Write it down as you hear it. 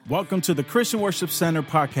Welcome to the Christian Worship Center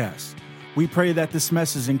podcast. We pray that this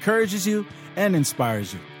message encourages you and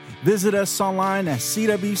inspires you. Visit us online at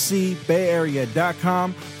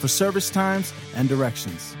cwcbayarea.com for service times and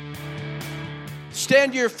directions.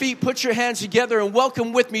 Stand to your feet, put your hands together, and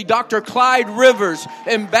welcome with me Dr. Clyde Rivers,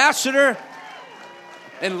 ambassador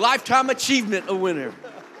and lifetime achievement winner.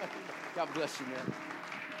 God bless you, man.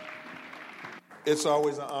 It's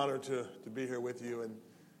always an honor to be here with you.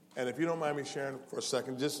 And if you don't mind me sharing for a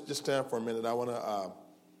second, just stand for a minute. I want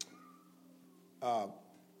to,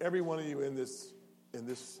 every one of you in this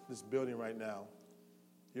building right now,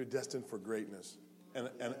 you're destined for greatness. And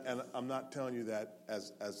I'm not telling you that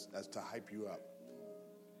as to hype you up.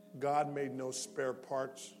 God made no spare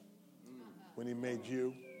parts when he made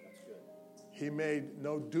you. He made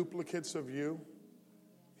no duplicates of you.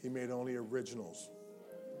 He made only originals.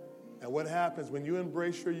 And what happens when you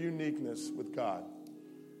embrace your uniqueness with God,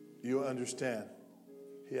 you'll understand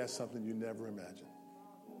he has something you never imagined.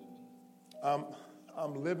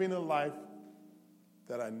 I'm living a life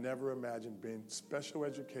that I never imagined, being special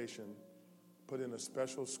education, put in a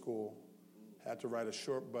special school, had to ride a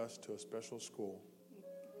short bus to a special school.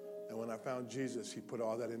 And when I found Jesus, he put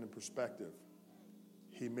all that into perspective.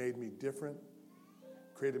 He made me different,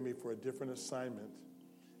 created me for a different assignment,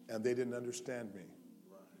 and they didn't understand me.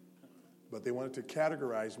 But they wanted to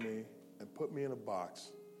categorize me and put me in a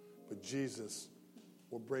box. But Jesus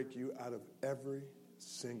will break you out of every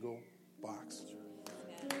single box.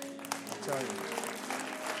 I'm telling you.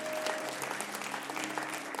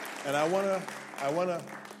 And I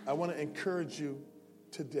want to encourage you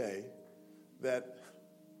today that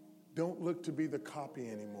don't look to be the copy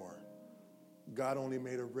anymore. God only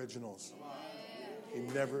made originals. He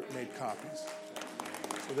never made copies.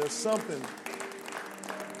 So there's something.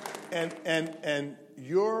 And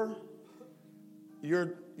your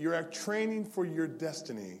training for your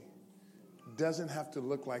destiny doesn't have to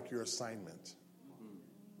look like your assignment.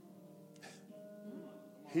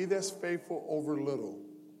 He that's faithful over little,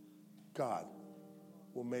 God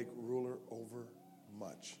will make ruler over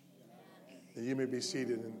much. And you may be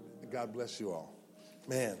seated, and God bless you all.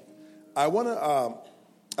 Man, I want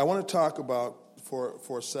to talk about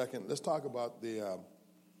for a second. Let's talk about the.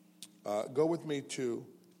 Go with me to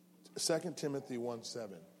 2 Timothy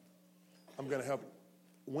 1:7. I'm going to help you.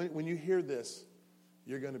 When you hear this,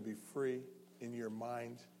 you're going to be free in your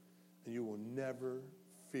mind, and you will never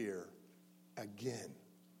fear again.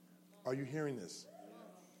 Are you hearing this?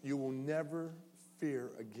 You will never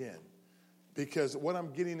fear again. Because what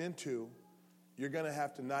I'm getting into, you're going to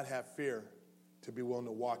have to not have fear to be willing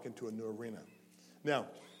to walk into a new arena. Now,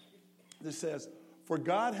 this says, for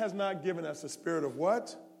God has not given us a spirit of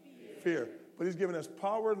what? Fear. But he's given us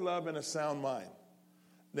power, love, and a sound mind.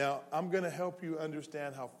 Now, I'm going to help you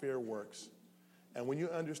understand how fear works. And when you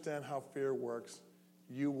understand how fear works,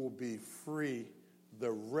 you will be free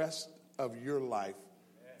the rest of your life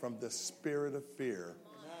from the spirit of fear.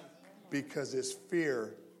 Because it's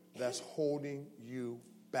fear that's holding you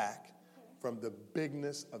back from the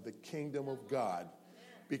bigness of the kingdom of God.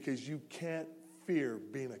 Because you can't fear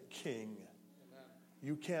being a king.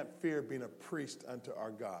 You can't fear being a priest unto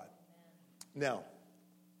our God. Now,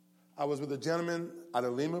 I was with a gentleman out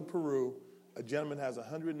of Lima, Peru. A gentleman has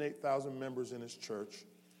 108,000 members in his church.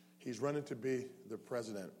 He's running to be the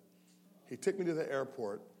president. He took me to the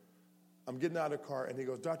airport. I'm getting out of the car, and he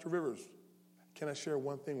goes, Dr. Rivers, can I share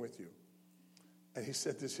one thing with you? And he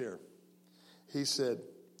said this here. He said,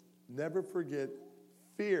 never forget,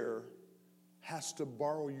 fear has to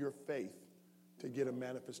borrow your faith to get a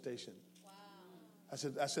manifestation. Wow. I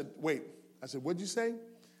said, wait. I said, what'd you say?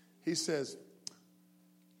 He says,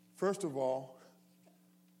 first of all,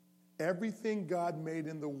 everything God made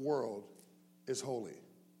in the world is holy.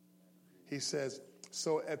 He says,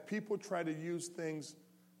 so if people try to use things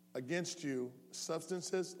against you,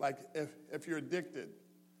 substances, like if you're addicted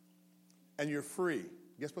and you're free,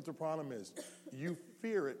 guess what the problem is? You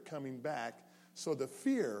fear it coming back, so the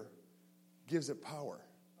fear gives it power.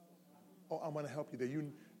 Oh, I want to help you there.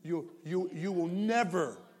 You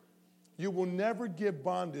will never give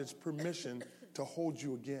bondage permission to hold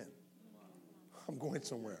you again. I'm going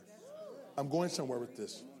somewhere with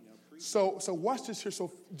this. So watch this here. So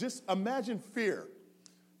just imagine fear.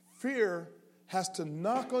 Fear has to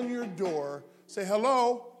knock on your door, say,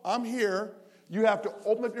 hello, I'm here. You have to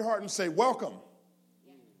open up your heart and say, welcome.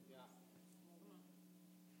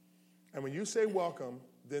 And when you say welcome,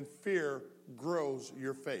 then fear grows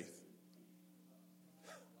your faith.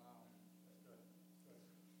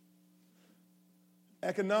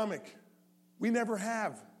 Economic. We never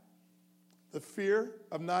have. The fear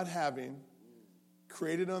of not having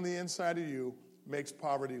created on the inside of you makes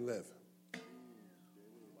poverty live.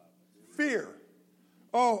 Fear.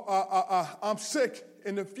 Oh, I'm sick.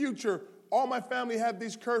 In the future, all my family have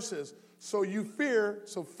these curses. So fear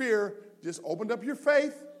just opened up your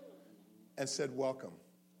faith and said, welcome.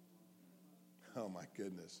 Oh, my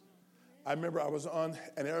goodness. I remember I was on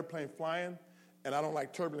an airplane flying, and I don't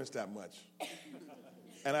like turbulence that much.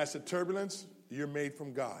 And I said, turbulence, you're made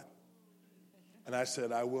from God. And I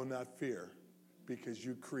said, I will not fear because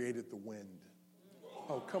you created the wind.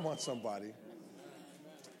 Oh, come on, somebody.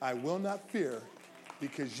 I will not fear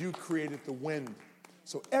because you created the wind.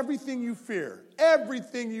 So everything you fear,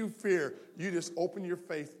 you just open your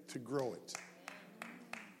faith to grow it.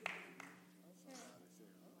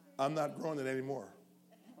 I'm not growing it anymore.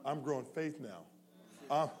 I'm growing faith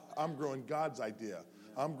now. I'm growing God's idea.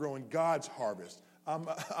 I'm growing God's harvest. I'm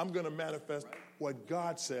going to manifest what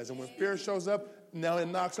God says. And when fear shows up, now it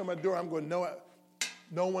knocks on my door, I'm going,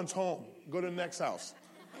 no one's home. Go to the next house.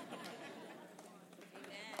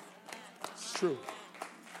 It's true.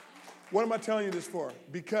 What am I telling you this for?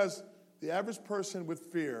 Because the average person with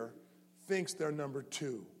fear thinks they're number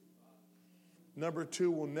two. Number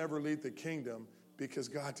two will never lead the kingdom because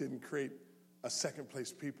God didn't create a second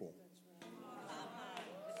place people.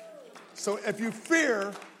 So if you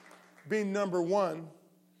fear being number one,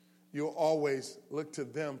 you'll always look to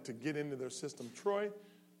them to get into their system. Troy,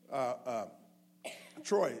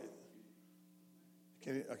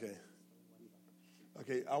 can you, okay.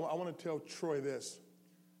 I want to tell Troy this.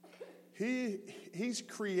 He's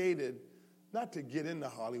created not to get into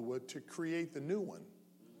Hollywood, to create the new one.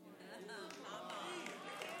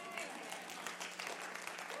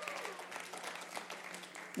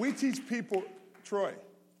 We teach people, Troy,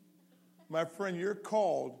 my friend, you're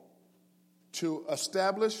called to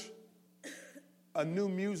establish a new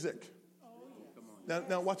music.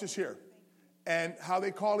 Now watch this here. And how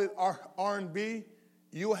they call it R&B,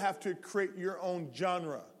 you'll have to create your own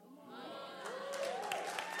genre.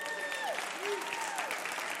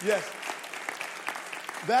 Yes.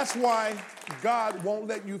 That's why God won't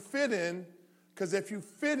let you fit in, because if you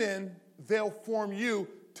fit in, they'll form you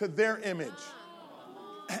to their image.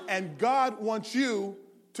 And God wants you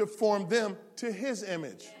to form them to his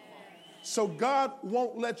image. So God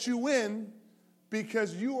won't let you in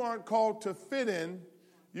because you aren't called to fit in.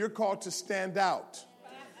 You're called to stand out.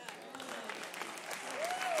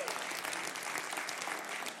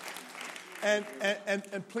 And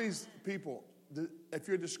please, people, if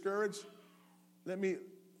you're discouraged,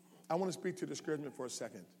 I want to speak to discouragement for a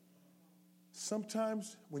second.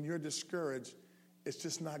 Sometimes when you're discouraged, it's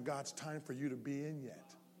just not God's time for you to be in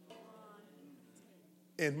yet.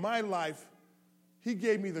 In my life, he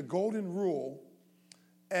gave me the golden rule,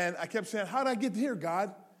 and I kept saying, how did I get here,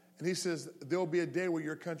 God? And he says, there'll be a day where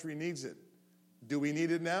your country needs it. Do we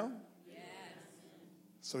need it now? Yes.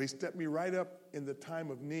 So he stepped me right up in the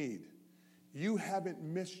time of need. You haven't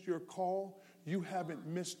missed your call. You haven't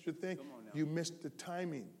missed your thing. You missed the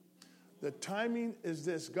timing. The timing is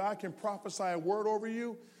this. God can prophesy a word over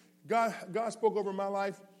you. God spoke over my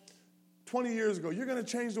life 20 years ago. You're going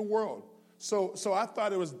to change the world. So I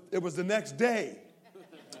thought it was the next day.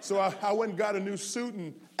 So I went and got a new suit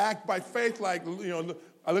and act by faith like,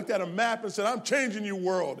 I looked at a map and said, I'm changing your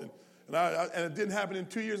world. And it didn't happen in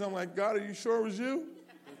 2 years. I'm like, God, are you sure it was you?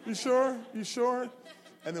 You sure? You sure?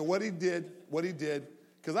 And then what he did,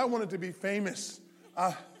 because I wanted to be famous.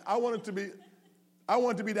 I wanted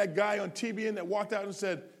to be that guy on TBN that walked out and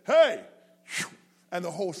said, hey, and the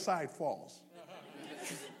whole side falls.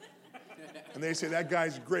 And they say, that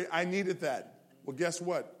guy's great. I needed that. Well, guess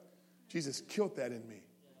what? Jesus killed that in me.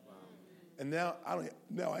 And now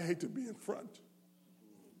I hate to be in front.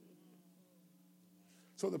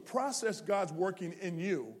 So the process God's working in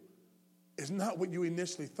you is not what you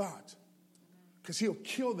initially thought. Because he'll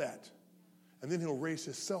kill that. And then he'll raise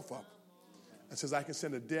himself up. And says, I can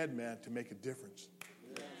send a dead man to make a difference.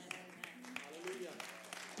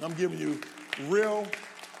 I'm giving you real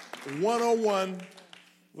 101.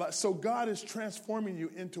 So God is transforming you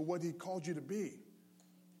into what he called you to be.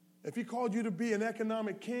 If he called you to be an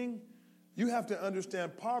economic king, you have to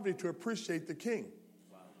understand poverty to appreciate the king.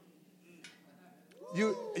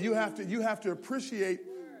 You have to appreciate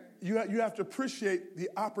the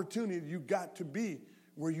opportunity you got to be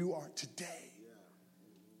where you are today.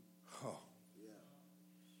 Oh.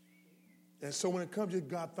 And so when it comes to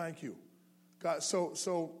God, thank you. God,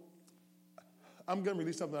 so I'm going to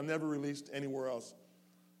release something I never released anywhere else.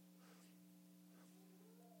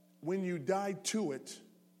 When you die to it,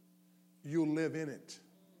 you'll live in it.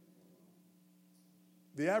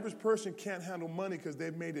 The average person can't handle money because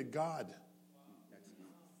they've made it God.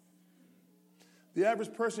 The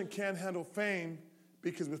average person can't handle fame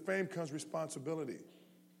Because with fame comes responsibility.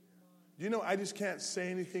 Do you know I just can't say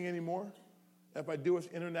anything anymore? If I do, it's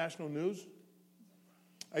international news.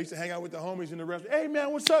 I used to hang out with the homies in the restaurant. Hey,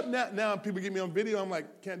 man, what's up? Now people get me on video. I'm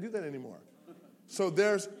like, can't do that anymore. So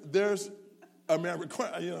there's a man,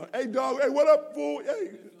 hey, dog, hey, what up, fool?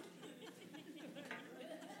 Hey.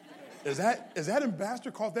 Is that ambassador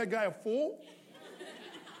called that guy a fool?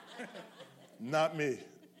 Not me.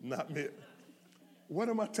 What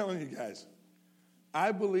am I telling you guys?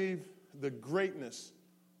 I believe the greatness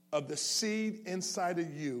of the seed inside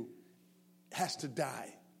of you has to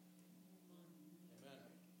die.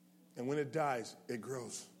 And when it dies, it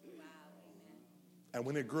grows. And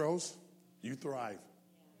when it grows, you thrive.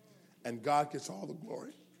 And God gets all the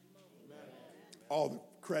glory, all the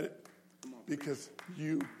credit, because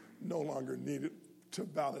you no longer need it to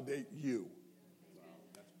validate you.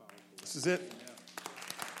 This is it.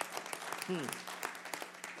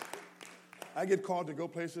 I get called to go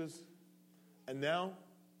places, and now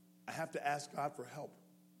I have to ask God for help.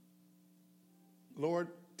 Lord,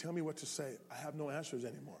 tell me what to say. I have no answers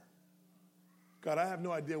anymore. God, I have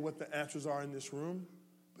no idea what the answers are in this room,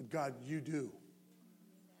 but God, you do.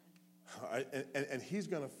 And he's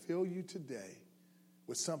going to fill you today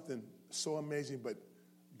with something so amazing, but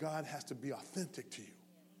God has to be authentic to you.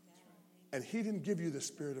 And he didn't give you the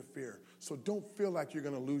spirit of fear, so don't feel like you're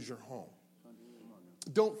going to lose your home.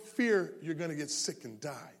 Don't fear you're going to get sick and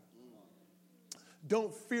die.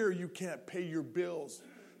 Don't fear you can't pay your bills,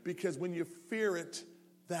 because when you fear it,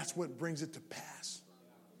 that's what brings it to pass.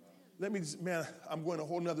 I'm going a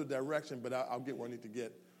whole nother direction, but I'll get where I need to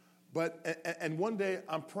get. And one day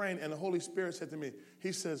I'm praying, and the Holy Spirit said to me,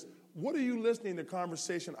 he says, what are you listening to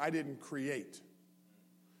conversation I didn't create?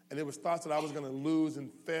 And it was thoughts that I was going to lose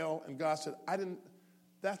and fail. And God said,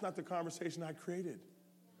 that's not the conversation I created.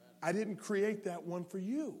 I didn't create that one for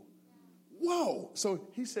you. Whoa. So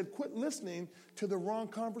he said, quit listening to the wrong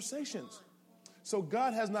conversations. So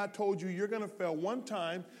God has not told you you're going to fail one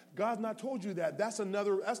time. God's not told you that. That's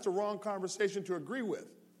the wrong conversation to agree with.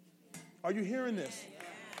 Are you hearing this?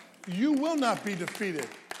 You will not be defeated.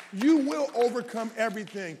 You will overcome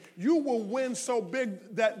everything. You will win so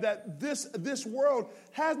big that this world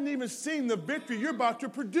hasn't even seen the victory you're about to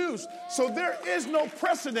produce. So there is no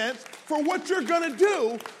precedent for what you're going to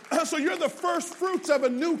do. So you're the first fruits of a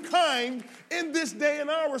new kind in this day and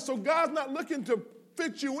hour. So God's not looking to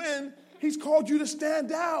fit you in. He's called you to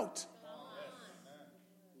stand out.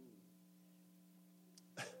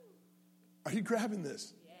 Are you grabbing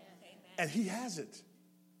this? And he has it.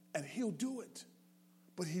 And he'll do it.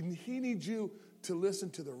 But he needs you to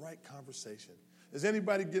listen to the right conversation. Is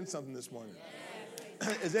anybody getting something this morning?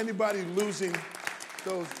 Yes. Is anybody losing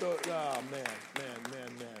those oh, man.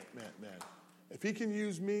 If he can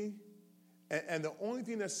use me, and the only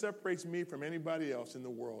thing that separates me from anybody else in the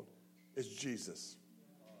world is Jesus.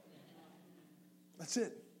 That's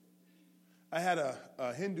it. I had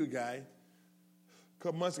a Hindu guy a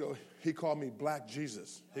couple months ago. He called me Black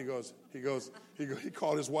Jesus. He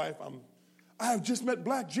called his wife, I have just met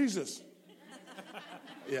Black Jesus.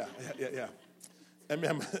 Yeah. And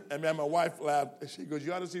man, my wife laughed. She goes,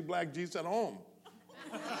 you ought to see Black Jesus at home.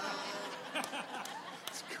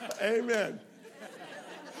 Amen.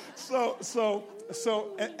 So,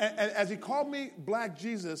 and as he called me Black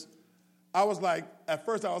Jesus, I was like, at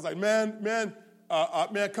first I was like, man,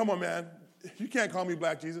 come on, man. You can't call me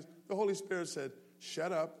Black Jesus. The Holy Spirit said,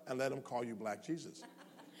 shut up and let him call you Black Jesus.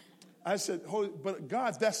 I said, but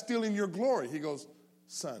God, that's stealing your glory. He goes,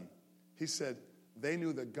 son, he said, they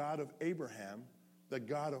knew the God of Abraham, the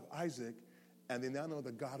God of Isaac, and they now know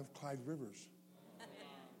the God of Clyde Rivers. Come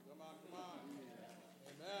on.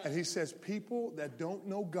 And he says, people that don't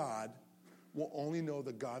know God will only know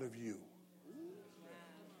the God of you.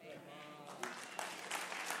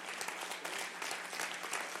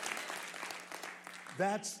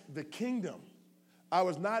 That's the kingdom. I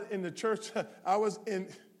was not in the church. I was in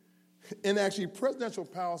actually presidential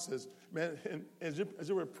palaces. Man, as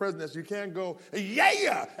you were presidents, you can't go,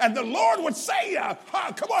 yeah, and the Lord would say,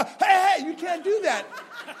 come on, hey, you can't do that.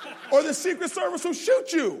 Or the Secret Service will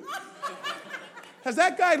shoot you. Has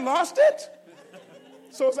that guy lost it?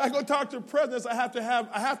 So as I go talk to presidents, I have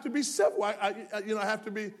to be civil. I have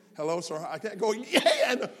to be, hello, sir. I can't go, yeah,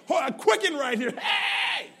 and I'm quicken right here,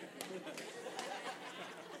 hey.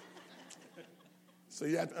 So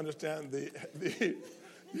you have to understand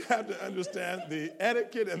you have to understand the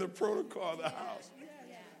etiquette and the protocol of the house.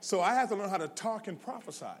 So I have to learn how to talk and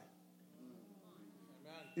prophesy.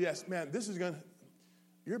 Yes, man,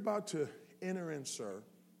 you're about to enter in, sir,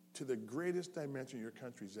 to the greatest dimension your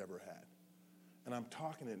country's ever had. And I'm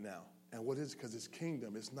talking it now. And what is it? Because it's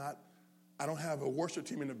kingdom. It's not, I don't have a worship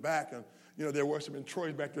team in the back, and they're worshiping.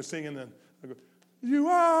 Troy's back there singing, and I go, "You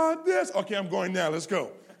are this." Okay, I'm going now. Let's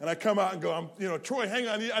go. And I come out and go, Troy, hang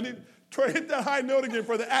on. I need Troy, hit that high note again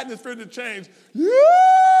for the atmosphere to change. Yeah!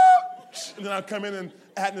 And then I'll come in and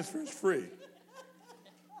atmosphere is free.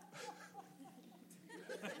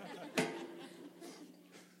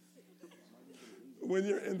 When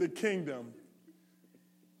you're in the kingdom,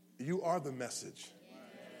 you are the message.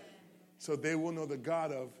 So they will know the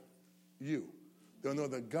God of you. They'll know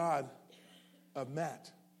the God of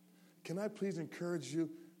Matt. Can I please encourage you?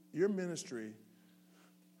 Your ministry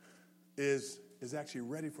is actually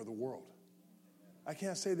ready for the world. I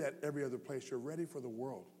can't say that every other place. You're ready for the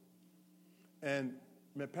world. And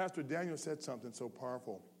Pastor Daniel said something so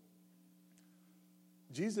powerful.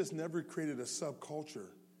 Jesus never created a subculture.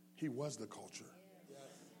 He was the culture.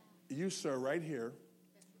 You, sir, right here,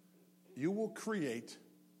 you will create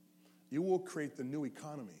the new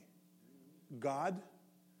economy. God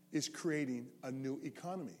is creating a new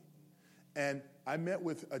economy. And I met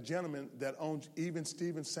with a gentleman that owns Even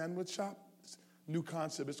Stevens Sandwich Shop. New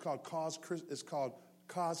concept. It's called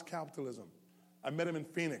Cause Capitalism. I met him in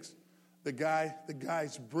Phoenix. The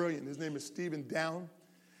guy's brilliant. His name is Stephen Down.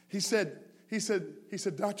 He said,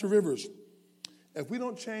 Dr. Rivers, if we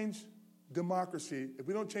don't change democracy, if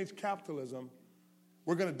we don't change capitalism,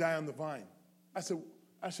 we're going to die on the vine. I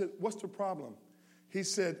said, what's the problem? He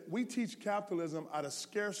said, we teach capitalism out of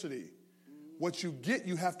scarcity. What you get,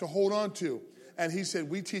 you have to hold on to. And he said,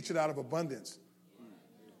 we teach it out of abundance.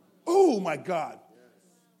 Oh, my God.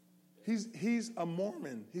 He's a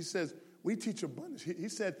Mormon. He says, we teach abundance. He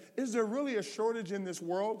said, is there really a shortage in this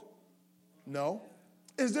world? No.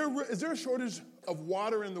 Is there a shortage of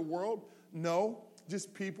water in the world? No.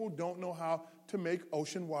 Just people don't know how to make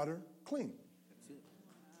ocean water clean.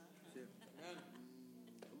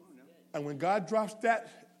 And when God drops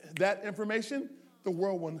that information, the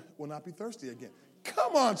world will not be thirsty again.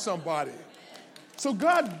 Come on, somebody. So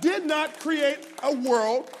God did not create a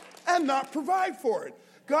world and not provide for it.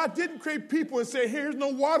 God didn't create people and say, here's no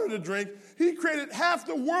water to drink. He created half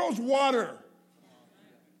the world's water.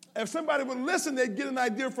 If somebody would listen, they'd get an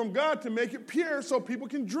idea from God to make it pure so people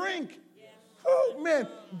can drink. Oh, man,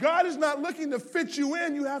 God is not looking to fit you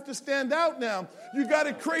in. You have to stand out now. You got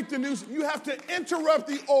to create the new. You have to interrupt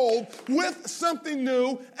the old with something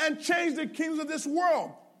new and change the kings of this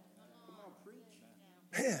world.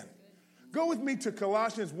 Man, go with me to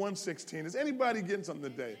Colossians 1:16. Is anybody getting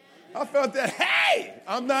something today? I felt that, hey,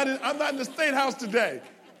 I'm not in the State House today.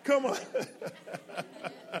 Come on.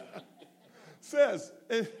 Says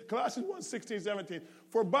in Colossians 1:16, 17,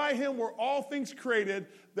 for by him were all things created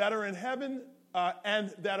that are in heaven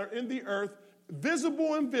and that are in the earth,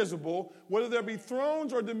 visible and invisible, whether there be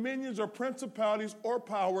thrones or dominions or principalities or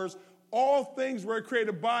powers, all things were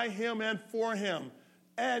created by him and for him.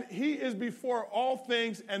 And he is before all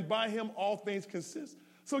things, and by him all things consist.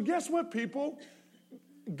 So guess what, people?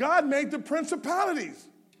 God made the principalities.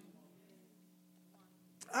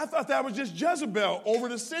 I thought that was just Jezebel over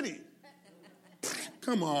the city.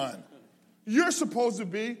 Come on. You're supposed to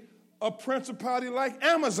be a principality like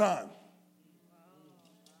Amazon.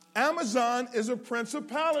 Amazon is a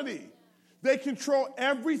principality. They control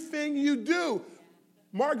everything you do.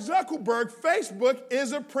 Mark Zuckerberg, Facebook,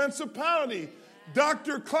 is a principality.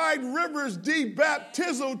 Dr. Clyde Rivers, D.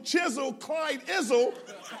 Baptizzle, Chisel, Clyde Izzle,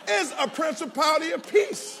 is a principality of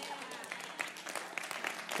peace.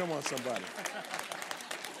 Come on, somebody.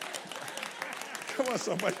 Come on,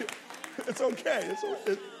 somebody. It's okay.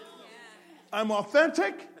 I'm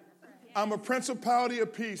authentic. I'm a principality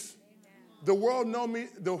of peace. The world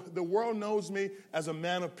knows me as a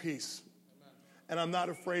man of peace. And I'm not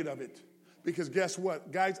afraid of it. Because guess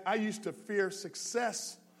what? Guys, I used to fear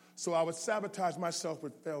success, so I would sabotage myself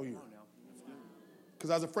with failure. Because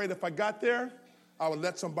I was afraid if I got there, I would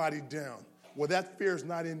let somebody down. Well, that fear is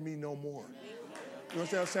not in me no more. You know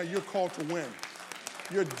what I'm saying? You're called to win.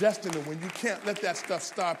 You're destined to win. You can't let that stuff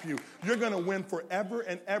stop you. You're going to win forever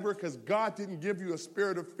and ever because God didn't give you a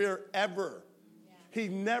spirit of fear ever. He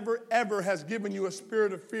never, ever has given you a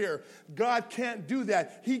spirit of fear. God can't do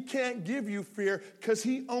that. He can't give you fear because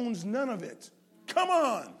he owns none of it. Come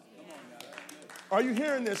on. Are you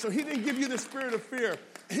hearing this? So he didn't give you the spirit of fear.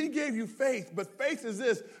 He gave you faith. But faith is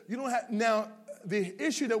this. You don't have. Now, the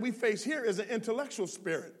issue that we face here is an intellectual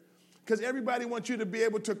spirit. Because everybody wants you to be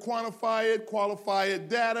able to quantify it, qualify it,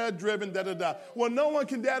 data-driven, da-da-da. Well, no one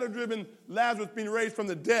can data-driven Lazarus being raised from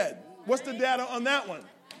the dead. What's the data on that one?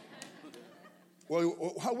 Well,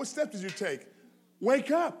 what steps did you take?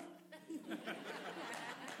 Wake up.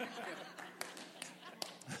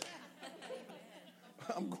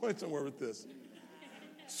 I'm going somewhere with this.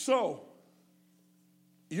 So,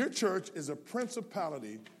 Your church is a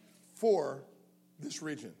principality for this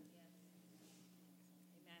region.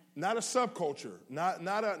 Not a subculture, not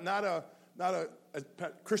a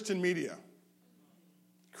Christian media.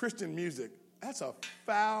 Christian music, that's a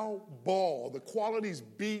foul ball. The quality's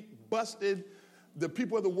beat, busted. The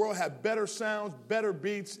people of the world have better sounds, better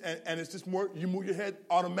beats, and it's just more, you move your head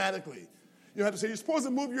automatically. You don't have to say, you're supposed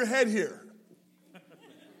to move your head here.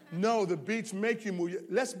 No, the beats make you move.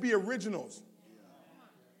 Let's be originals.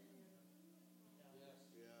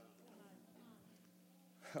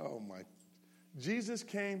 Oh, my. Jesus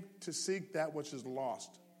came to seek that which is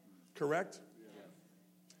lost. Correct?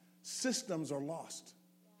 Systems are lost.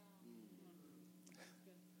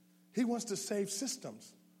 He wants to save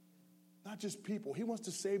systems, not just people. He wants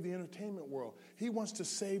to save the entertainment world. He wants to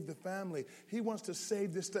save the family. He wants to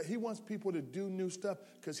save this stuff. He wants people to do new stuff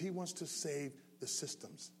because he wants to save the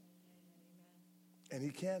systems. And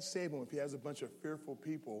he can't save them if he has a bunch of fearful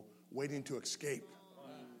people waiting to escape.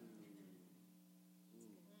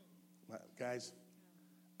 Guys,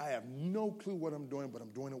 I have no clue what I'm doing, but I'm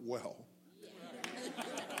doing it well.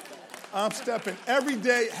 I'm stepping every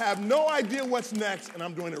day, have no idea what's next, and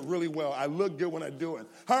I'm doing it really well. I look good when I do it.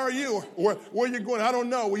 How are you? Where are you going? I don't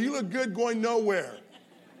know. Well, you look good going nowhere.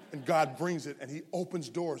 And God brings it, and he opens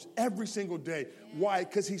doors every single day. Why?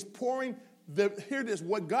 Because he's pouring hear it is,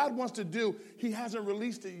 what God wants to do, he hasn't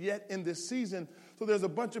released it yet in this season. So there's a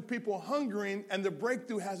bunch of people hungering, and the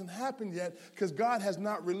breakthrough hasn't happened yet because God has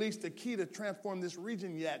not released the key to transform this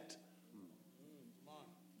region yet.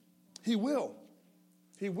 He will.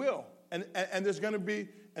 He will. And there's going to be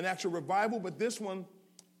an actual revival, but this one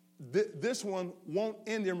won't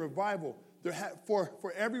end in revival.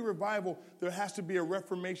 For every revival, there has to be a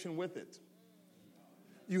reformation with it.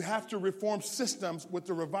 You have to reform systems with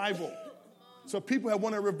the revival. So people have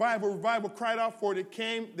wanted a revival. Revival cried out for it. It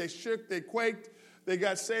came. They shook. They quaked. They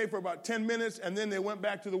got saved for about 10 minutes, and then they went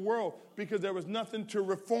back to the world because there was nothing to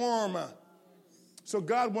reform. So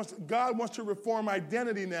God wants to reform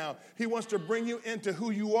identity now. He wants to bring you into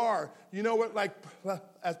who you are. You know what? Like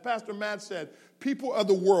as Pastor Matt said, people of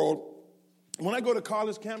the world, when I go to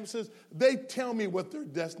college campuses, they tell me what their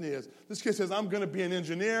destiny is. This kid says, I'm going to be an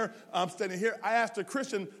engineer. I'm studying here. I asked a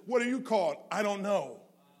Christian, what are you called? I don't know.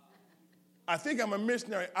 I think I'm a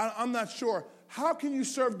missionary. I'm not sure. How can you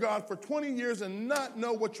serve God for 20 years and not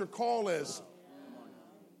know what your call is?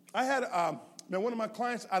 I had one of my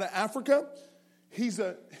clients out of Africa. He's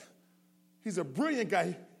a brilliant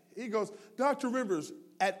guy. He goes, Dr. Rivers,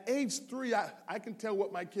 at age 3, I can tell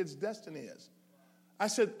what my kid's destiny is. I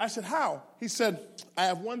said, how? He said, I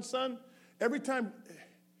have one son. Every time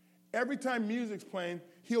music's playing,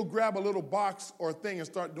 he'll grab a little box or a thing and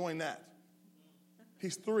start doing that.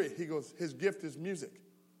 He's 3. He goes, his gift is music.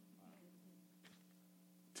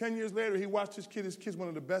 10 years later, he watched his kid. His kid's one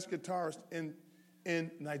of the best guitarists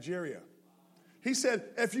in Nigeria. He said,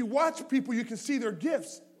 if you watch people, you can see their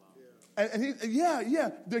gifts. And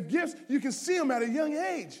their gifts, you can see them at a young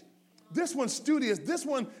age. This one's studious. This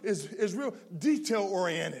one is real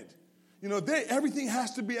detail-oriented. You know, everything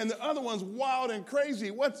has to be, and the other one's wild and crazy.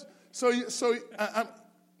 You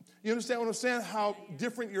understand what I'm saying, how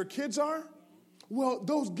different your kids are? Well,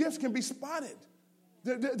 those gifts can be spotted.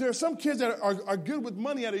 There are some kids that are good with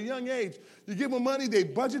money at a young age. You give them money, they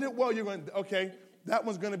budget it well, you're going, okay, that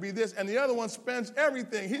one's going to be this. And the other one spends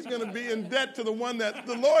everything. He's going to be in debt to the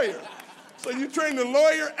lawyer. So you train the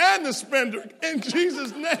lawyer and the spender in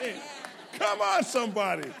Jesus' name. Come on,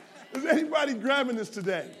 somebody. Is anybody grabbing this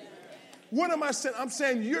today? What am I saying? I'm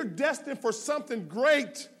saying you're destined for something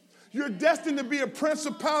great. You're destined to be a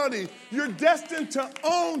principality. You're destined to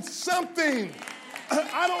own something.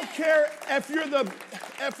 I don't care if you're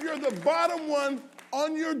the bottom one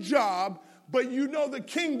on your job, but you know the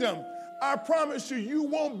kingdom. I promise you, you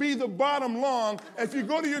won't be the bottom long if you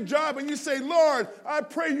go to your job and you say, Lord, I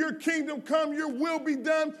pray your kingdom come, your will be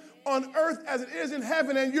done on earth as it is in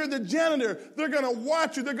heaven, and you're the janitor. They're going to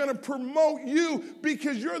watch you. They're going to promote you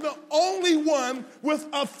because you're the only one with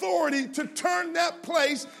authority to turn that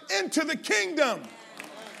place into the kingdom.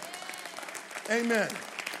 Amen.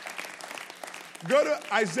 Go to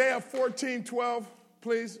Isaiah 14:12,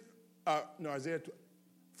 please. Isaiah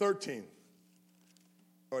 13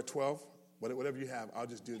 or 12, whatever you have. I'll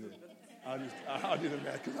just do the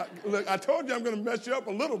math. Look, I told you I'm going to mess you up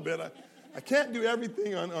a little bit. I can't do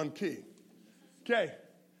everything on key. Okay.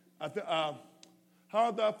 How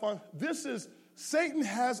about that? Satan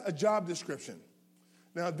has a job description.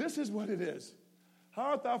 Now, this is what it is. How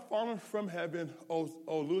art thou fallen from heaven, O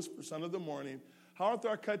Lucifer, son of the morning? How art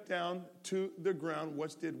thou cut down to the ground,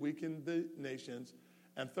 which did weaken the nations?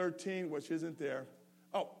 And 13, which isn't there.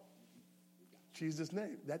 Oh, Jesus'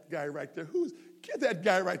 name. That guy right there. Give that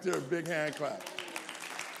guy right there a big hand clap.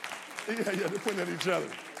 Yeah, they're pointing at each other.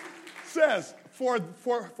 Says, for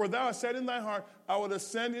thou hast said in thy heart, I will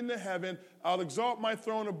ascend into heaven. I'll exalt my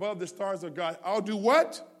throne above the stars of God. I'll do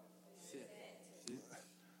what?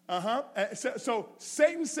 So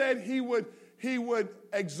Satan said he would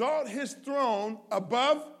exalt his throne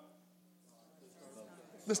above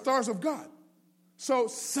the stars of God. So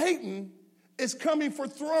Satan is coming for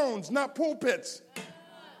thrones, not pulpits.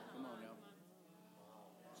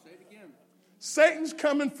 Satan's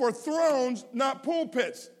coming for thrones, not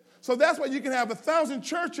pulpits. So that's why you can have 1,000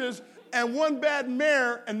 churches and one bad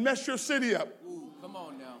mayor and mess your city up. Ooh, come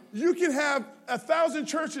on now. You can have 1,000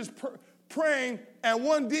 churches praying and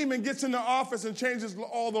one demon gets in the office and changes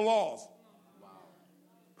all the laws. Wow.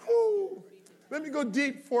 Whew. Let me go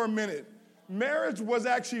deep for a minute. Marriage was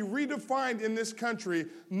actually redefined in this country,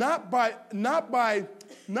 not by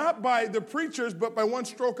the preachers, but by one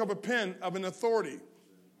stroke of a pen of an authority.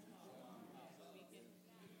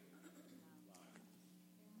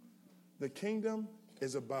 The kingdom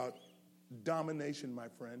is about domination, my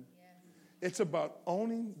friend. It's about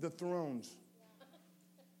owning the thrones.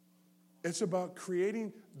 It's about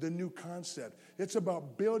creating the new concept. It's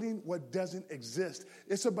about building what doesn't exist.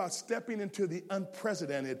 It's about stepping into the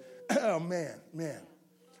unprecedented. Oh, man.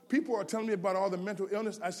 People are telling me about all the mental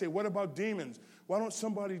illness. I say, what about demons? Why don't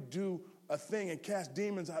somebody do a thing and cast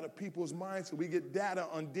demons out of people's minds so we get data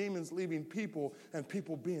on demons leaving people and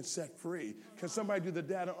people being set free? Can somebody do the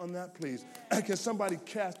data on that, please? Can somebody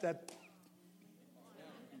cast that?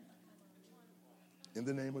 In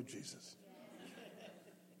the name of Jesus.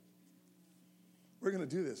 We're going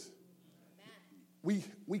to do this.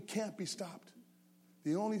 We can't be stopped.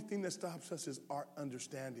 The only thing that stops us is our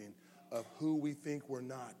understanding of who we think we're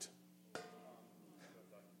not.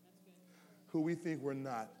 Who we think we're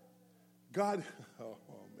not. God, oh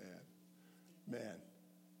man.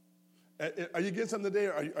 Are you getting something today?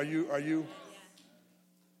 Or are you?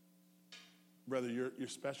 Brother, you're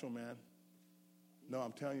special, man. No,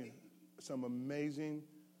 I'm telling you, some amazing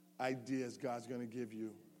ideas God's going to give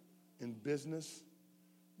you. In business,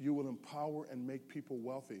 you will empower and make people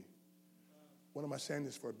wealthy. What am I saying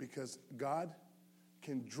this for? Because God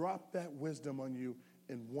can drop that wisdom on you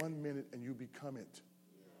in 1 minute and you become it.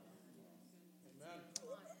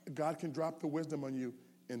 God can drop the wisdom on you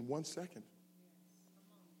in 1 second.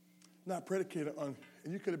 Not predicated on,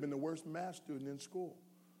 and you could have been the worst math student in school.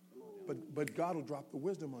 But God will drop the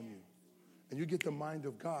wisdom on you. And you get the mind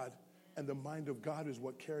of God, and the mind of God is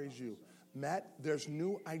what carries you. Matt, there's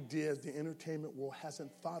new ideas the entertainment world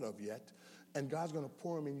hasn't thought of yet, and God's going to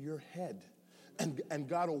pour them in your head. And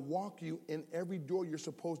God will walk you in every door you're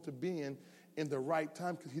supposed to be in the right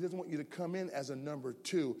time, because he doesn't want you to come in as a number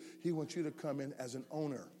two. He wants you to come in as an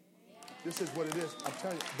owner. This is what it is. I'm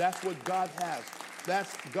telling you, that's what God has.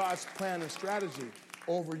 That's God's plan and strategy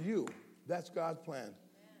over you. That's God's plan.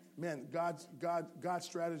 Man, God's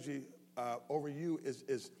strategy over you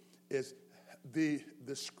is the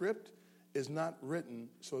script is not written,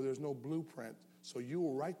 so there's no blueprint. So you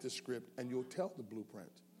will write the script and you'll tell the blueprint.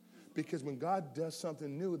 Because when God does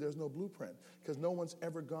something new, there's no blueprint. Because no one's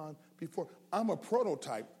ever gone before. I'm a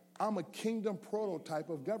prototype. I'm a kingdom prototype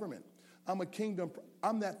of government. I'm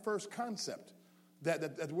that first concept.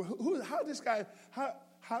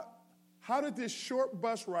 How did this short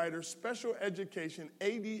bus rider, special education,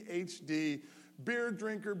 ADHD, beer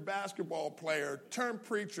drinker, basketball player, turned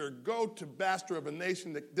preacher, go to pastor of a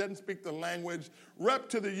nation that doesn't speak the language, rep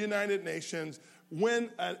to the United Nations, win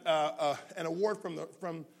an award from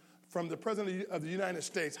the President of the United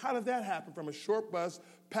States? How did that happen from a short bus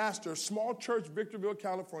pastor, small church, Victorville,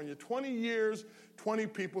 California, 20 years, 20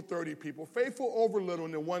 people, 30 people, faithful over little,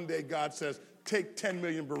 and then one day God says, take 10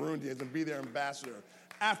 million Burundians and be their ambassador.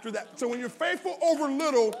 After that, so when you're faithful over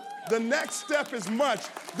little, the next step is much.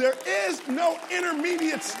 There is no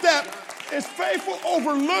intermediate step. It's faithful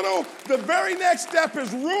over little. The very next step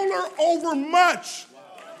is ruler over much.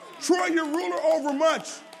 Troy, you're ruler over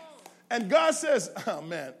much. And God says, oh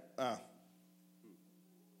man,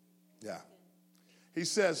 yeah. He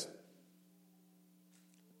says,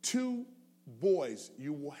 2 boys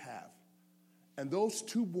you will have. And those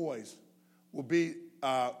 2 boys will be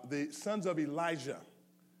the sons of Elijah.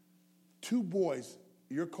 2 boys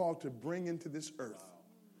you're called to bring into this earth.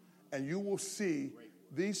 And you will see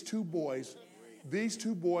these 2 boys. These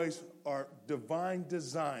 2 boys are divine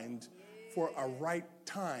designed for a right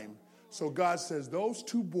time. So God says those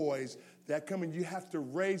 2 boys that come in, you have to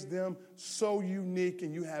raise them so unique,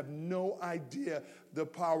 and you have no idea the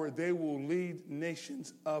power. They will lead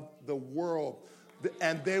nations of the world.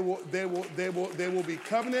 And they will be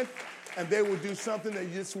covenant. And they will do something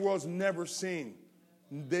that this world's never seen.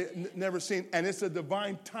 Never seen. And it's a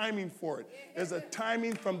divine timing for it. There's a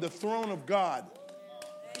timing from the throne of God.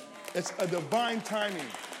 It's a divine timing.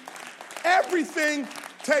 Everything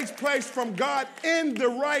takes place from God in the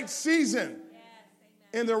right season.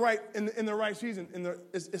 In the right season.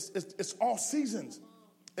 It's all seasons.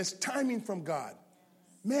 It's timing from God.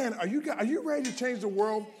 Man, are you ready to change the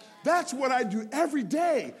world? That's what I do every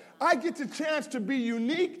day. I get the chance to be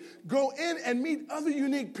unique, go in and meet other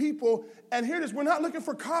unique people. And hear this, we're not looking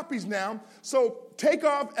for copies now. So take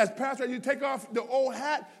off, as pastor, you take off the old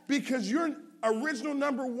hat because you're original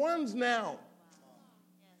number ones now.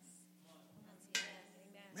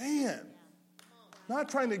 Man, not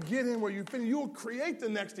trying to get in where you fit. You'll create the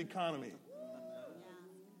next economy.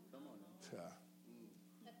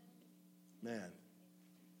 Man,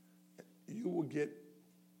 you will get,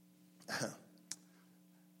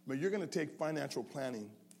 but you're going to take financial planning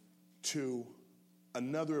to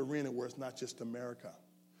another arena where it's not just America.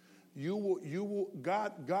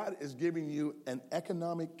 God is giving you an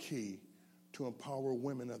economic key to empower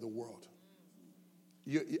women of the world.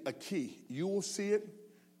 A key. You will see it.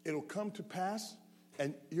 It'll come to pass,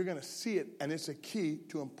 and you're going to see it, and it's a key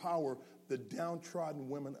to empower the downtrodden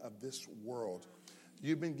women of this world.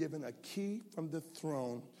 You've been given a key from the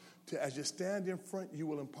throne to, as you stand in front, you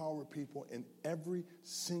will empower people in every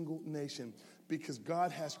single nation because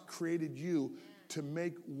God has created you to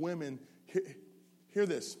make women, hear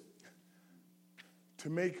this, to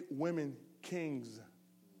make women kings,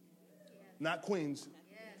 not queens,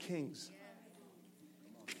 kings.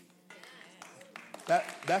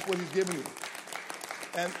 That's what he's given you.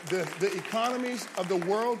 And the economies of the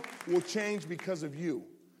world will change because of you.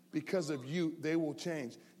 Because of you, they will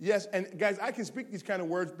change. Yes, and guys, I can speak these kind of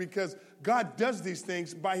words because God does these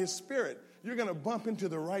things by his Spirit. You're going to bump into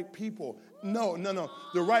the right people. No.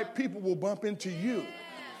 The right people will bump into you.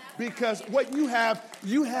 Because what you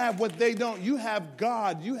have what they don't. You have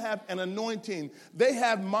God. You have an anointing. They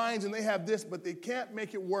have minds and they have this, but they can't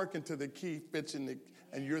make it work until the key fits in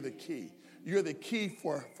and you're the key. You're the key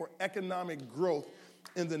for economic growth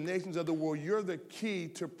in the nations of the world. You're the key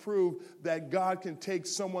to prove that God can take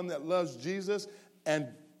someone that loves Jesus and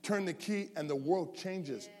turn the key and the world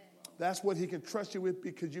changes. That's what he can trust you with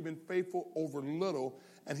because you've been faithful over little.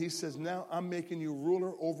 And he says, now I'm making you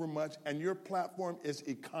ruler over much. And your platform is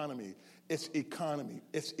economy. It's economy.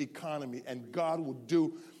 It's economy. And God will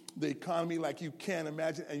do the economy like you can't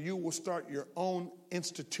imagine. And you will start your own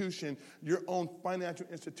institution, your own financial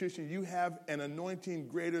institution. You have an anointing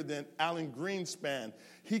greater than Alan Greenspan.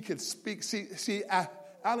 He could speak. See,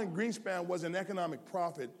 Alan Greenspan was an economic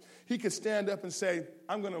prophet. He could stand up and say,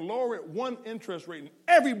 I'm going to lower it one interest rate and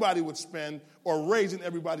everybody would spend, or raise it and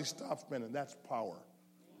everybody stop spending. That's power.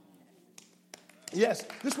 Yes,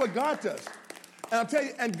 this is what God does. And I'll tell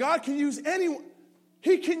you, and God can use anyone.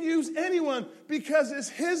 He can use anyone because it's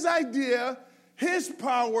his idea, his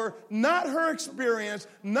power, not her experience,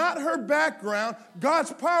 not her background,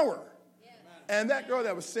 God's power. Yeah. And that girl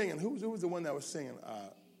that was singing, who was the one that was singing?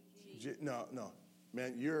 No.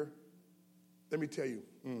 Man, let me tell you,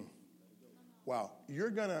 wow, you're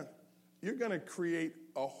gonna create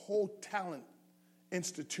a whole talent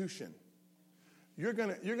institution. You're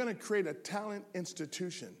gonna create a talent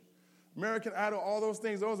institution. American Idol, all those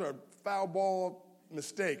things, those are foul ball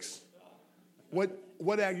mistakes. What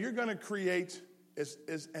you're going to create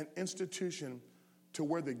is an institution to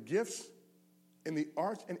where the gifts in the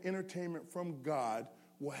arts and entertainment from God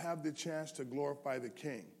will have the chance to glorify the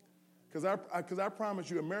King. Because I promise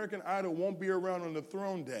you, American Idol won't be around on the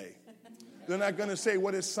throne day. They're not going to say,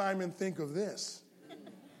 what does Simon think of this?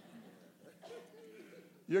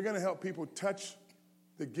 You're going to help people touch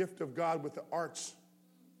the gift of God with the arts.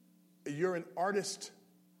 You're an artist.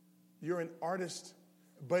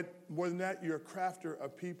 But more than that, you're a crafter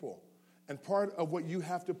of people. And part of what you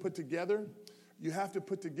have to put together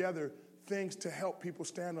things to help people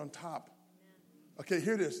stand on top. Okay,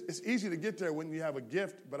 hear this. It's easy to get there when you have a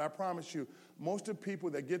gift, but I promise you, most of the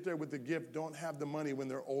people that get there with the gift don't have the money when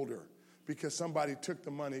they're older because somebody took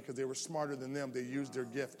the money because they were smarter than them. They used their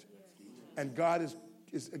gift. And God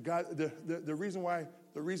is God. The reason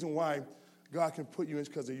why God can put you in is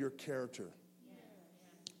because of your character.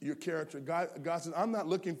 Your character. God says, I'm not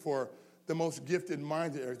looking for the most gifted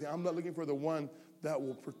mind and everything. I'm not looking for the one that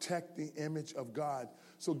will protect the image of God.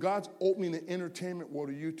 So God's opening the entertainment world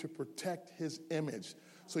to you to protect his image.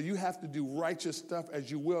 So you have to do righteous stuff as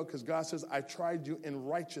you will, because God says, I tried you in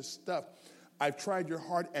righteous stuff. I've tried your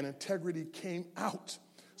heart and integrity came out.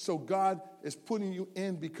 So God is putting you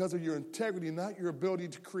in because of your integrity, not your ability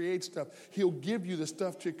to create stuff. He'll give you the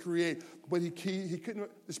stuff to create, but he couldn't.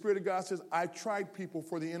 The Spirit of God says, I tried people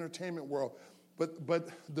for the entertainment world, but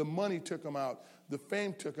the money took them out. The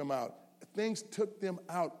fame took them out. Things took them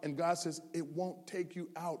out, and God says, it won't take you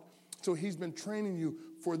out. So he's been training you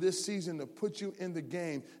for this season to put you in the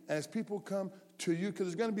game. And as people come to you, because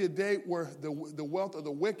there's going to be a day where the wealth of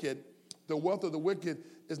the wicked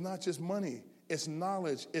is not just money. It's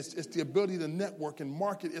knowledge. It's the ability to network and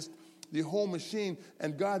market. It's the whole machine.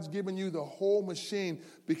 And God's given you the whole machine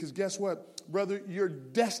because guess what? Brother, you're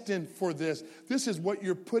destined for this. This is what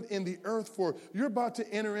you're put in the earth for. You're about to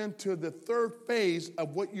enter into the third phase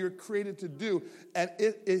of what you're created to do. And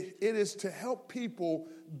it is to help people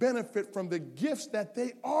benefit from the gifts that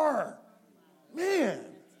they are. Man.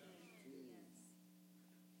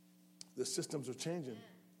 The systems are changing.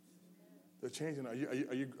 They're changing. Are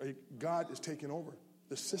you, God is taking over.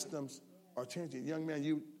 The systems are changing. Young man,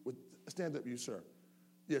 you would stand up, you sir.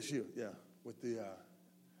 Yes, you. Yeah, with the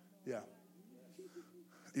yeah.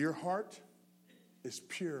 Your heart is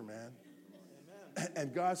pure, man.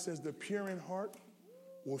 And God says the pure in heart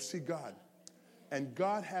will see God. And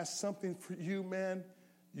God has something for you, man.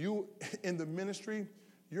 You in the ministry,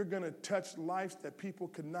 you're going to touch lives that people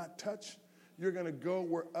could not touch. You're going to go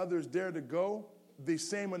where others dare to go. The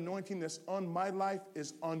same anointing that's on my life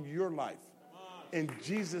is on your life. In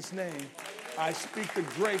Jesus' name, I speak the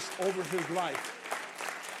grace over his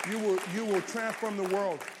life. You will transform the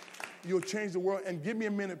world. You'll change the world. And give me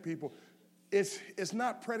a minute, people. It's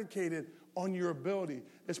not predicated on your ability.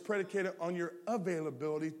 It's predicated on your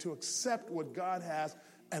availability to accept what God has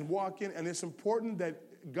and walk in. And it's important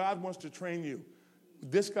that God wants to train you.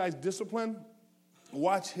 This guy's discipline,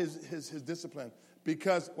 watch his discipline.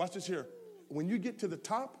 Because, watch this here. When you get to the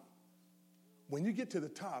top,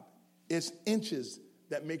 it's inches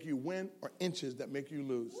that make you win or inches that make you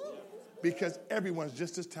lose. Because everyone's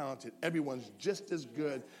just as talented. Everyone's just as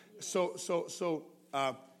good. So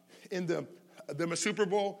in the Super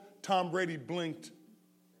Bowl, Tom Brady blinked.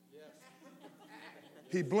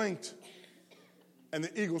 He blinked, and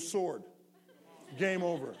the Eagles soared. Game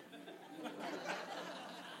over.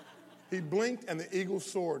 He blinked, and the Eagles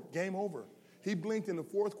soared. Game over. He blinked in the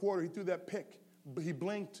fourth quarter. He threw that pick. But he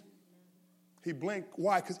blinked. He blinked.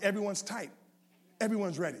 Why? Because everyone's tight.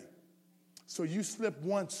 Everyone's ready. So you slip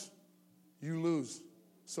once, you lose.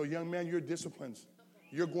 So young man, your disciplines,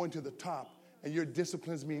 you're going to the top, and your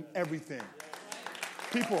disciplines mean everything.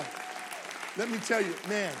 People, let me tell you,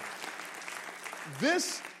 man,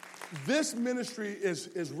 this ministry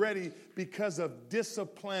is ready because of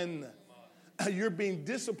discipline. You're being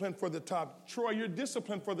disciplined for the top. Troy, you're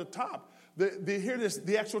disciplined for the top. Hear this,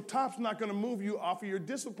 the actual top's not going to move you off of your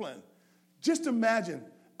discipline. Just imagine,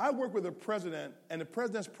 I work with a president, and the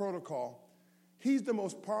president's protocol, he's the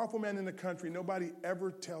most powerful man in the country. Nobody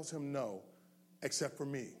ever tells him no, except for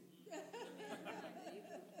me.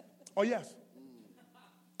 Oh, yes.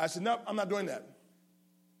 I said, no, I'm not doing that.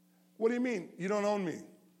 What do you mean? You don't own me.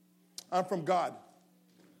 I'm from God.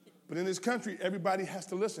 But in this country, everybody has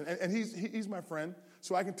to listen. And he's my friend,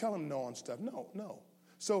 so I can tell him no on stuff. No.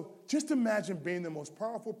 So just imagine being the most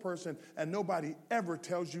powerful person and nobody ever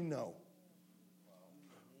tells you no.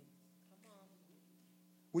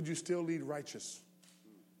 Would you still lead righteous?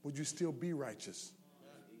 Would you still be righteous?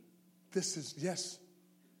 This is, yes.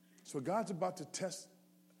 So God's about to test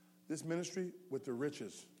this ministry with the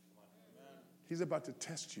riches. He's about to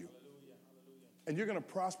test you. And you're going to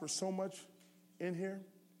prosper so much in here.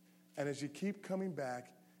 And as you keep coming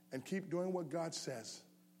back and keep doing what God says,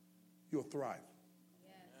 you'll thrive.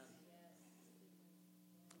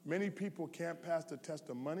 Many people can't pass the test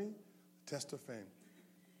of money, the test of fame.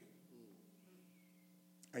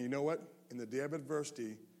 And you know what? In the day of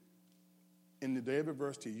adversity,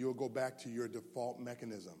 you'll go back to your default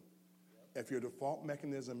mechanism. If your default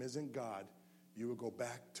mechanism isn't God, you will go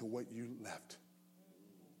back to what you left.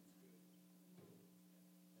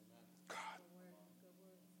 God.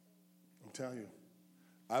 I'm telling you,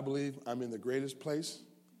 I believe I'm in the greatest place.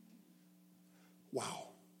 Wow.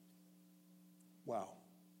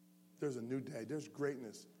 There's a new day. There's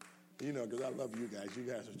greatness. You know, because I love you guys. You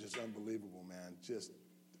guys are just unbelievable, man. Just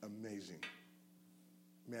amazing.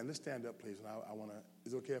 Man, let's stand up, please. And I want to,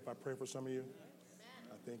 is it okay if I pray for some of you?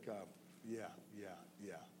 I think, yeah.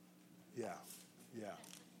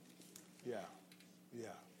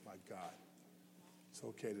 My God. It's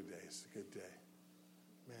okay today. It's a good day.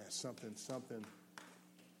 Man, something.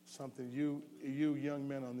 You young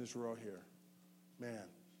men on this row here. Man.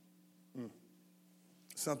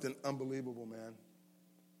 Something unbelievable, man.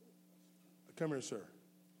 Come here, sir.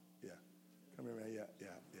 Yeah. Come here, man. Yeah.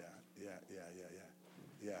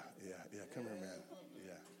 Come here, man.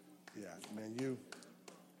 Yeah. Man, you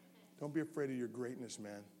don't be afraid of your greatness,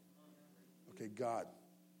 man. Okay, God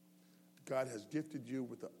has gifted you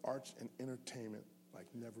with the arts and entertainment like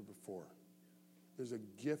never before. There's a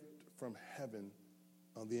gift from heaven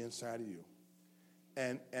on the inside of you.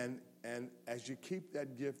 And as you keep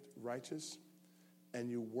that gift righteous and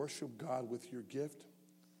you worship God with your gift,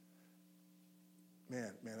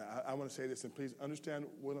 man, I want to say this, and please understand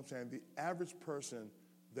what I'm saying. The average person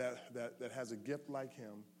that has a gift like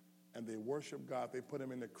him and they worship God, they put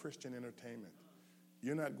him into Christian entertainment.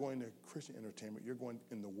 You're not going to Christian entertainment. You're going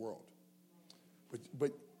in the world.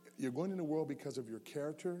 But you're going in the world because of your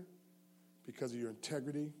character, because of your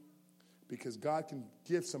integrity, because God can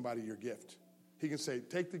give somebody your gift. He can say,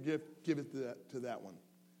 take the gift, give it to that one.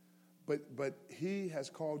 But he has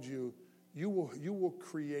called you. You will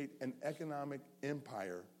create an economic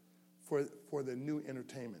empire for the new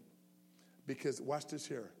entertainment. Because watch this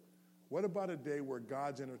here. What about a day where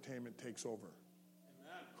God's entertainment takes over?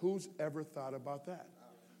 Amen. Who's ever thought about that?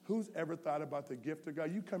 Who's ever thought about the gift of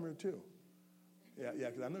God? You come here too. Yeah,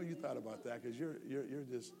 because I know you thought about that because you're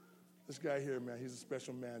just, this guy here, man, he's a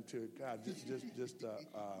special man too. God,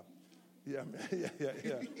 yeah, man,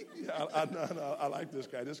 yeah. I like this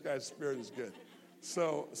guy. This guy's spirit is good.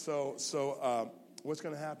 So, what's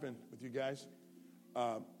going to happen with you guys?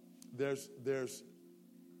 There's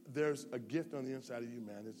a gift on the inside of you,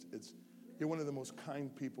 man. You're one of the most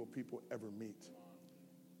kind people ever meet,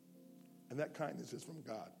 and that kindness is from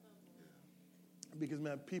God. Because,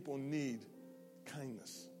 man, people need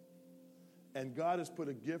kindness, and God has put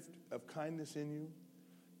a gift of kindness in you,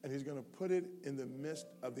 and He's going to put it in the midst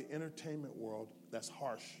of the entertainment world that's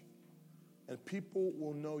harsh, and people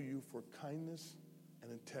will know you for kindness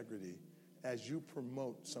and integrity as you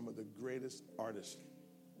promote some of the greatest artists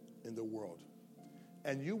in the world.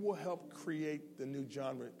 And you will help create the new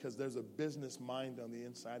genre because there's a business mind on the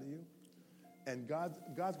inside of you. And God's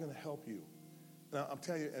going to help you. Now, I'm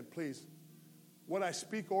telling you, and please, what I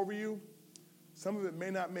speak over you, some of it may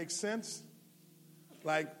not make sense.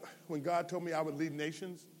 Like when God told me I would lead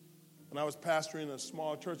nations, when I was pastoring a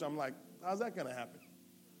small church, I'm like, how's that going to happen?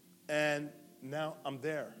 And now I'm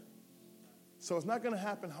there. So it's not going to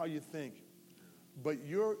happen how you think. But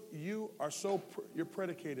you're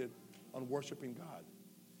predicated on worshiping God.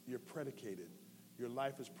 You're predicated. Your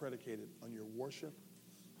life is predicated on your worship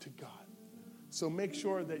to God. So make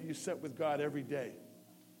sure that you sit with God every day.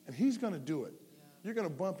 And He's going to do it. You're going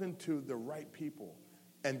to bump into the right people.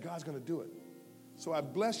 And God's going to do it. So I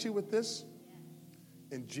bless you with this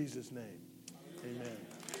in Jesus' name. Amen.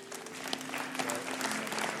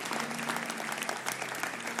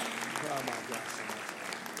 Oh, my God.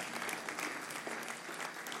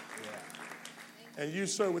 And you,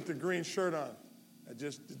 sir, with the green shirt on,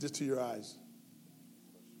 just to your eyes.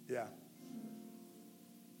 Yeah.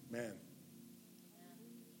 Man.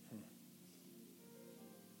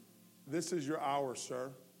 This is your hour,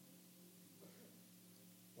 sir.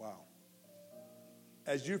 Wow.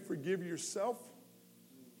 As you forgive yourself,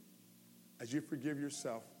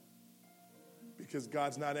 because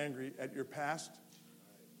God's not angry at your past,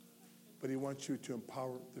 but He wants you to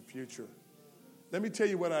empower the future. Let me tell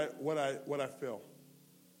you what I feel.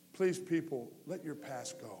 Please, people, let your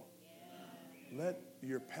past go. Let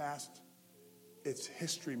your past, it's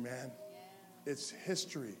history, man. It's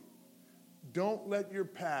history. Don't let your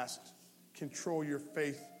past control your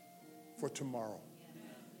faith for tomorrow.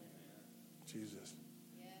 Jesus.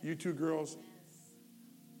 You two girls,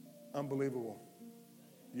 unbelievable.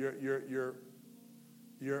 You're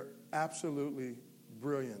absolutely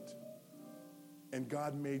brilliant. And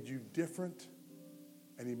God made you different,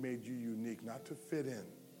 and He made you unique, not to fit in.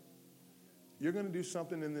 You're going to do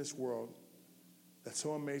something in this world that's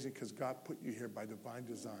so amazing because God put you here by divine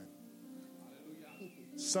design.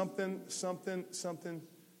 Something.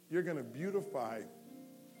 You're going to beautify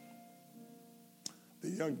the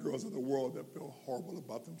young girls of the world that feel horrible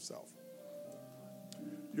about themselves.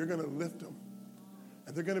 You're going to lift them,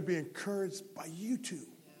 and they're going to be encouraged by you two.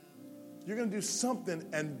 You're going to do something,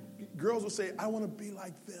 and girls will say, I want to be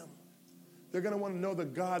like them. They're going to want to know the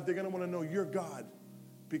God. They're going to want to know your God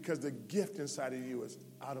because the gift inside of you is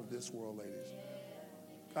out of this world, ladies.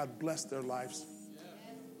 God bless their lives.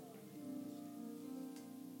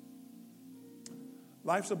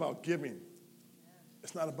 Life's about giving.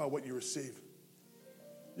 It's not about what you receive.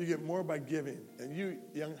 You get more by giving. And you,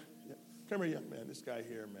 come here, young man, this guy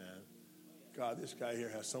here, man. God, this guy here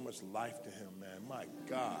has so much life to him, man. My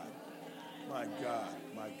God. My God,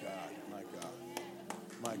 my God, my God,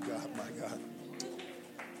 my God, my God.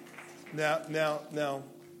 Now,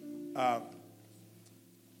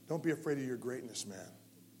 Don't be afraid of your greatness, man.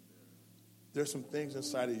 There's some things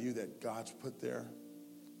inside of you that God's put there.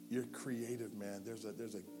 You're creative, man. There's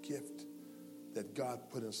a gift that God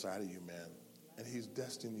put inside of you, man. And he's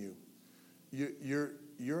destined you.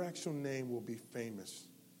 Your actual name will be famous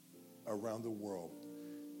around the world.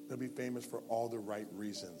 It'll be famous for all the right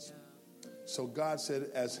reasons. So God said,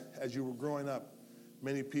 as you were growing up,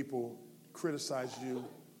 many people criticized you,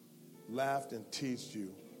 laughed and teased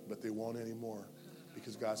you, but they won't anymore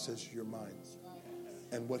because God says you're mine.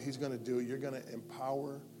 And what he's going to do, you're going to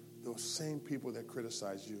empower those same people that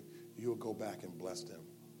criticize you. You'll go back and bless them.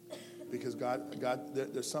 Because God,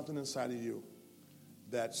 there's something inside of you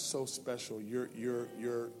that's so special. You're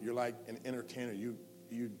like an entertainer. You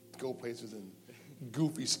go places and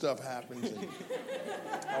goofy stuff happens and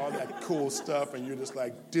all that cool stuff, and you're just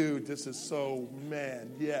like, dude, this is so, man,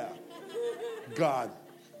 yeah. God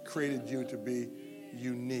created you to be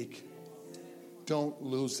unique. Don't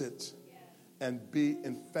lose it. And be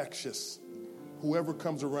infectious. Whoever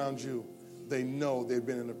comes around you, they know they've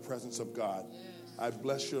been in the presence of God. I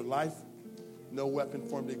bless your life. No weapon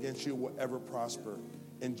formed against you will ever prosper.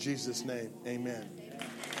 In Jesus' name, amen.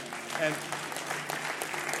 And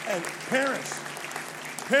parents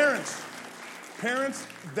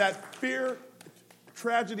that fear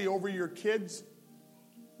tragedy over your kids,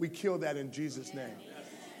 we kill that in Jesus' name.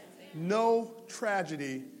 No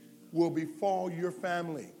tragedy will befall your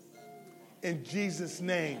family. In Jesus'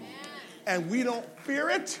 name. And we don't fear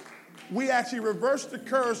it. We actually reverse the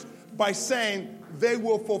curse by saying they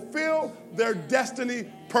will fulfill their destiny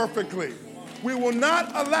perfectly. We will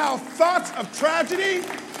not allow thoughts of tragedy.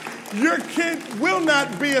 Your kid will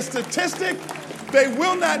not be a statistic. They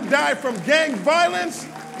will not die from gang violence.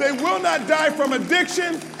 They will not die from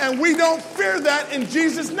addiction. And we don't fear that in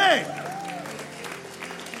Jesus' name.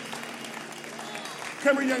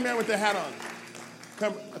 Come here, young man with the hat on.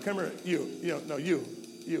 Come here. You.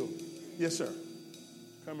 Yes, sir.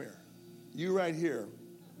 Come here. You right here.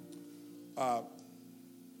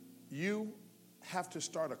 You have to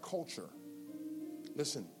start a culture.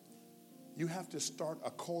 Listen, you have to start a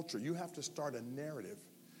culture. You have to start a narrative.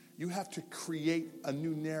 You have to create a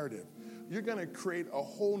new narrative. You're going to create a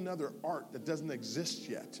whole nother art that doesn't exist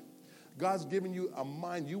yet. God's given you a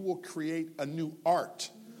mind. You will create a new art,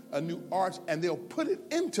 and they'll put it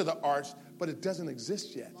into the arts, but it doesn't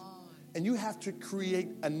exist yet. And you have to create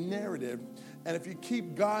a narrative. And if you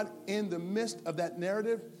keep God in the midst of that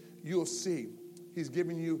narrative, you'll see. He's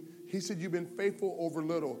giving you, he said, you've been faithful over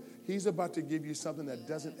little. He's about to give you something that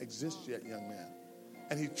doesn't exist yet, young man.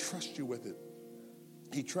 And he trusts you with it.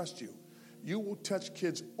 He trusts you. You will touch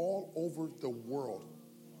kids all over the world.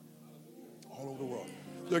 All over the world.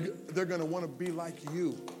 They're going to want to be like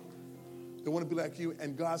you. They want to be like you.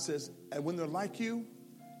 And God says, and when they're like you,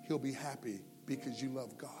 he'll be happy because you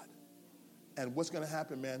love God. And what's going to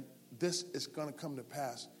happen, man, this is going to come to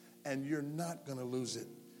pass. And you're not going to lose it.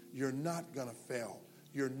 You're not going to fail.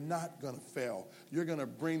 You're not going to fail. You're going to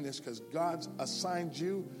bring this because God's assigned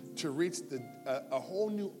you to reach a whole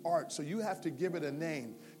new art. So you have to give it a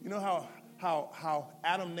name. You know how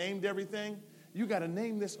Adam named everything? You got to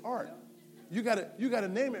name this art. You got to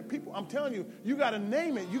name it. People, I'm telling you, you got to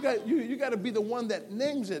name it. You got to be the one that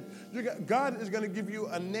names it. God is going to give you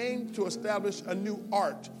a name to establish a new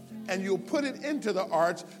art. And you'll put it into the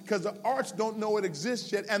arts because the arts don't know it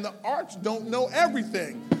exists yet. And the arts don't know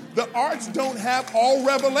everything. The arts don't have all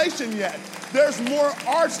revelation yet. There's more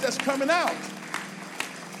arts that's coming out.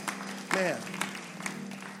 Man,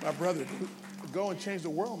 my brother, go and change the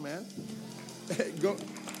world, man. Go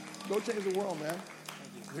change the world, man.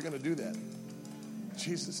 You're going to do that. In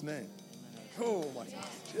Jesus' name. Oh, my God.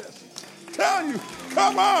 Yes. Tell you,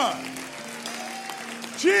 come on.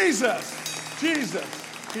 Jesus.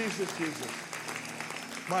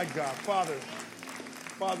 My God, Father,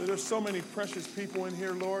 there's so many precious people in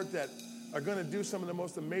here, Lord, that are going to do some of the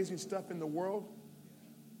most amazing stuff in the world.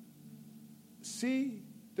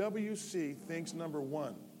 CWC thinks number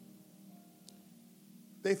one.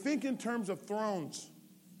 They think in terms of thrones.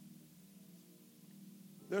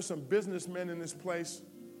 There's some businessmen in this place.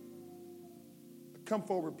 Come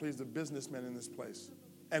forward, please, the businessmen in this place.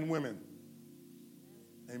 And women.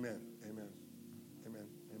 Amen. Amen. Amen.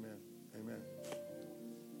 Amen. Amen.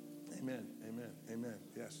 Amen. Amen. Amen.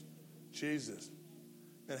 Yes. Jesus.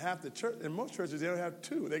 And half the church, in most churches, they don't have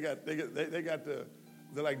two. They got the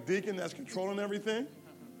like deacon that's controlling everything.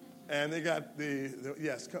 And they got the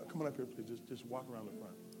yes, come on up here, please. Just walk around the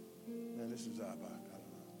front. Man, this is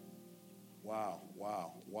wow.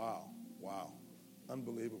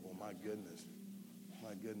 Unbelievable. My goodness.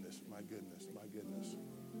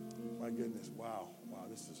 Wow.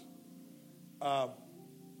 This is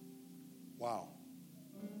Wow.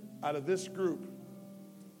 Out of this group,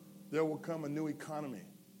 there will come a new economy.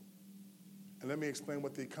 And let me explain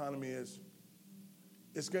what the economy is.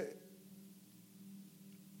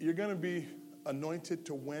 You're going to be anointed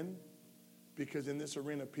to win because in this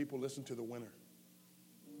arena, people listen to the winner.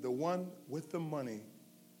 The one with the money,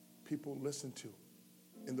 people listen to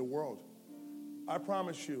in the world. I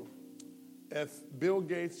promise you, if Bill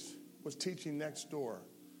Gates was teaching next door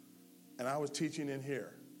and I was teaching in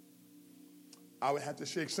here, I would have to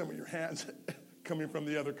shake some of your hands coming from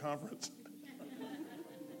the other conference.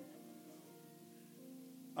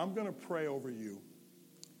 I'm going to pray over you.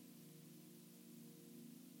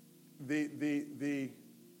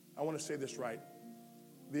 I want to say this right.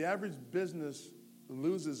 The average business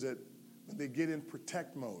loses it when they get in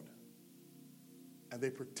protect mode. And they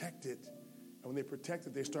protect it. And when they protect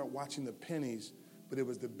it, they start watching the pennies. But it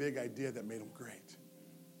was the big idea that made them great.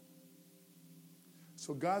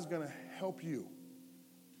 So God's going to help you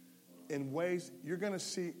in ways you're going to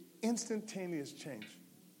see instantaneous change.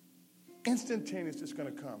 Instantaneous is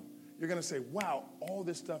going to come. You're going to say, wow, all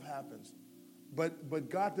this stuff happens. But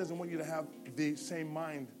God doesn't want you to have the same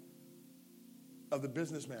mind of the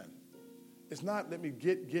businessman. It's not let me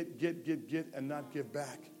get, and not give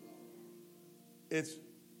back. It's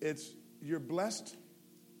you're blessed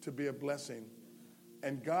to be a blessing.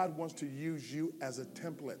 And God wants to use you as a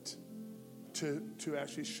template to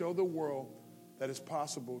actually show the world that it's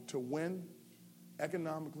possible to win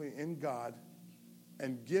economically in God,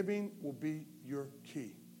 and giving will be your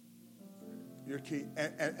key. Your key.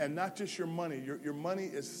 And not just your money. Your money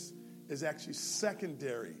is actually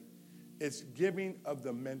secondary. It's giving of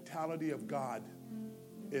the mentality of God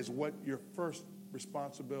is what your first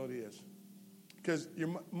responsibility is. Because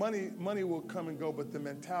your money will come and go, but the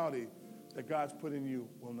mentality that God's put in you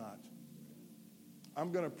will not.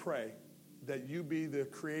 I'm going to pray that you be the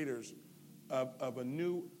creators of a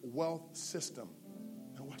new wealth system.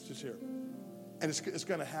 Now watch this here. And it's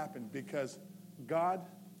going to happen because God,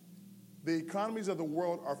 the economies of the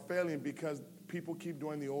world are failing because people keep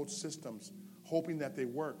doing the old systems, hoping that they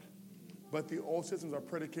work. But the old systems are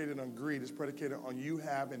predicated on greed. It's predicated on you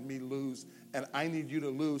have and me lose. And I need you to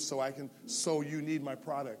lose so you need my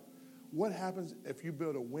product. What happens if you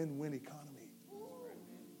build a win-win economy?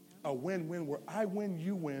 A win-win where I win,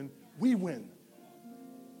 you win, we win.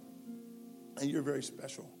 And you're very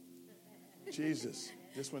special. Jesus,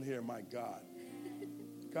 this one here, my God.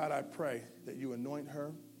 God, I pray that you anoint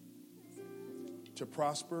her to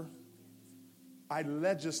prosper. I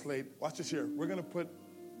legislate. Watch this here. We're going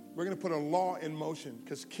to put a law in motion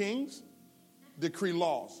because kings decree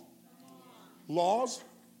laws. Laws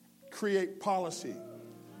create policy.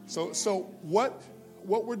 So what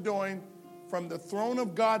we're doing from the throne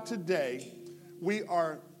of God today, we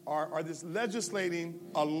are this legislating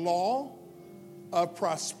a law of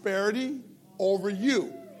prosperity over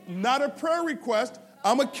you. Not a prayer request.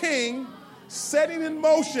 I'm a king setting in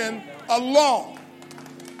motion a law.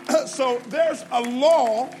 So there's a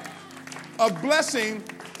law of blessing,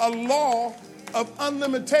 a law of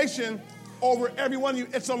unlimitation over every one of you.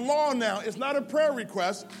 It's a law now. It's not a prayer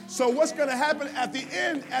request. So what's going to happen at the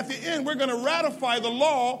end, we're going to ratify the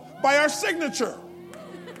law by our signature.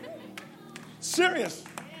 Serious.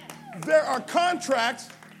 There are contracts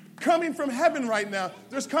coming from heaven right now.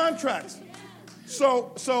 There's contracts.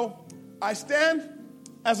 So I stand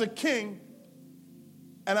as a king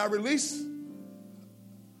and I release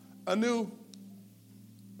a new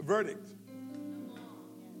verdict.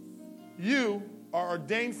 You are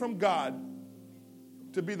ordained from God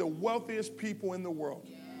to be the wealthiest people in the world.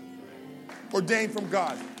 Ordained from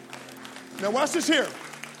God. Now watch this here.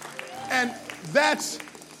 And that's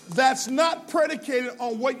not predicated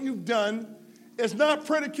on what you've done. It's not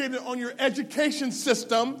predicated on your education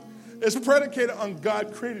system. It's predicated on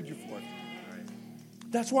God created you for it.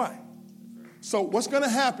 That's why. So what's going to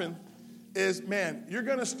happen is, man, you're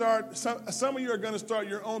going to start, some of you are going to start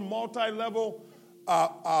your own multi-level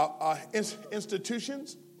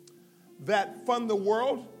institutions that fund the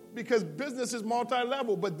world, because business is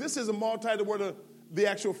multi-level, but this is a where the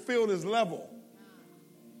actual field is level.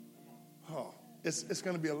 Oh, it's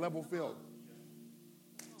going to be a level field.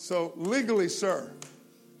 So legally, sir,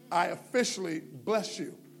 I officially bless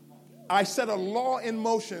you. I set a law in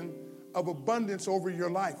motion of abundance over your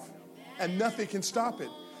life, and nothing can stop it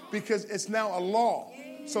because it's now a law.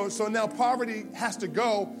 So now poverty has to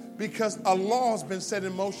go because a law has been set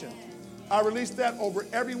in motion. I release that over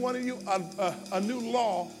every one of you. A new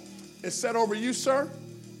law is set over you, sir.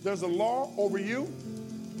 There's a law over you.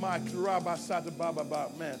 Man.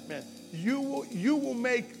 You will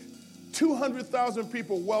make 200,000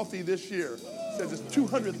 people wealthy this year. It says it's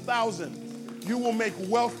 200,000. you will make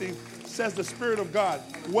wealthy, says the Spirit of God.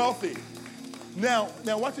 Wealthy. Now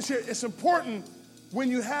watch this here. It's important when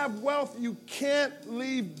you have wealth, you can't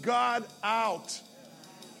leave God out.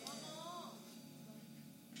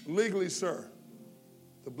 Legally, sir,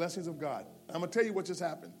 the blessings of God. I'm going to tell you what just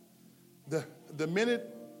happened. The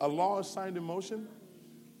minute a law is signed in motion,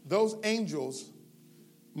 those angels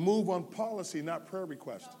move on policy, not prayer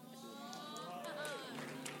request.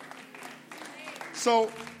 So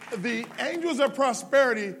the angels of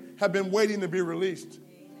prosperity have been waiting to be released.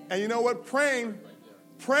 And you know what? Praying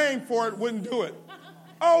for it wouldn't do it.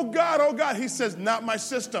 Oh God. He says, not my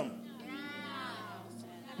system.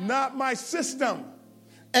 Not my system.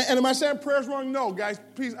 And am I saying prayer's wrong? No, guys,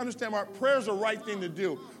 please understand, prayer's the right thing to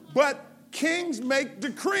do. But kings make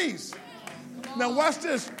decrees. Now watch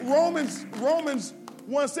this. Romans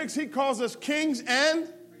 1:6, he calls us kings and.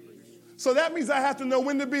 So that means I have to know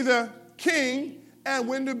when to be the king and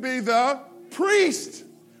when to be the priest.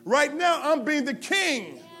 Right now, I'm being the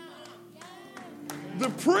king. The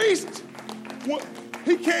priest,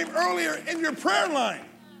 he came earlier in your prayer line.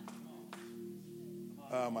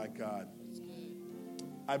 Oh, my God.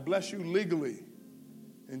 I bless you legally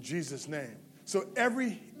in Jesus' name. So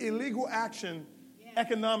every illegal action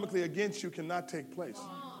economically against you cannot take place.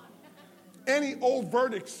 Any old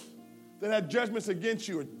verdicts that had judgments against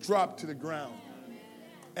you are dropped to the ground.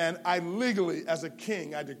 And I legally, as a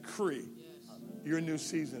king, I decree your new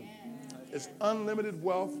season. It's unlimited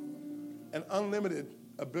wealth and unlimited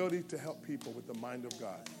ability to help people with the mind of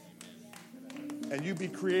God. And you be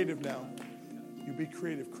creative now. You be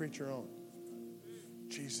creative. Create your own.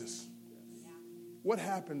 Jesus. What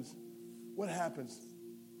happens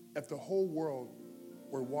if the whole world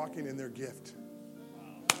were walking in their gift?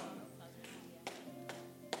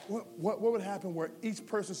 What would happen where each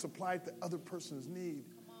person supplied the other person's need?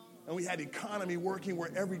 And we had economy working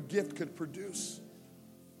where every gift could produce.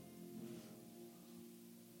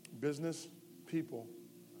 Business, people,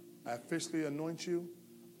 I officially anoint you.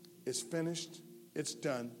 It's finished. It's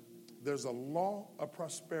done. There's a law of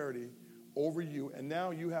prosperity over you. And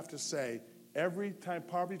now you have to say, every time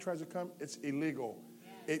poverty tries to come, it's illegal.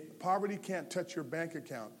 Poverty can't touch your bank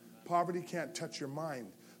account. Poverty can't touch your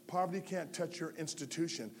mind. Poverty can't touch your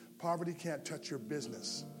institution. Poverty can't touch your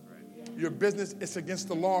business. Your business, it's against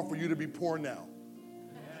the law for you to be poor now.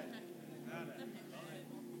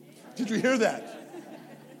 Did you hear that?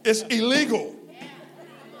 It's illegal.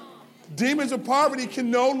 Demons of poverty can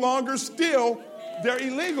no longer steal. They're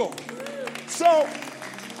illegal. So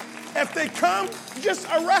if they come, just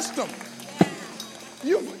arrest them.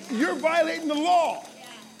 You're violating the law.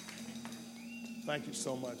 Thank you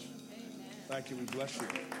so much. Thank you. We bless you.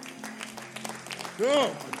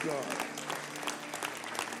 Oh, my God.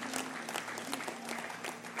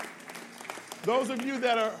 Those of you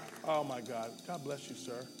that are, oh, my God. God bless you,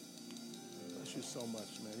 sir. Bless you so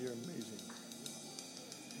much, man. You're amazing.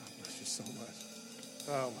 God bless you so much.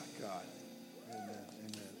 Oh, my God. Amen.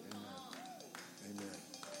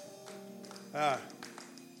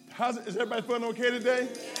 Is everybody feeling okay today?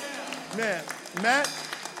 Man, Matt,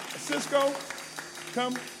 Cisco,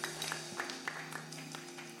 come.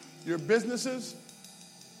 Your businesses.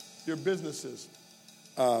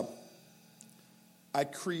 I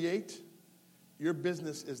create. Your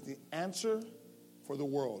business is the answer for the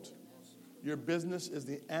world. Your business is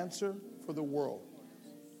the answer for the world.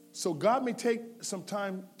 So God may take some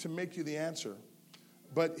time to make you the answer,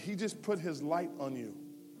 but he just put his light on you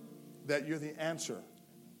that you're the answer.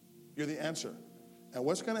 You're the answer. And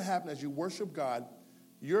what's going to happen as you worship God,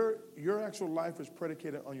 your actual life is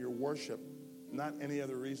predicated on your worship, not any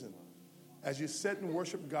other reason. As you sit and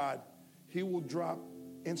worship God, he will drop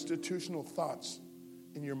institutional thoughts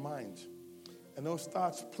in your mind. And those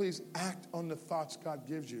thoughts, please act on the thoughts God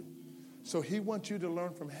gives you. So he wants you to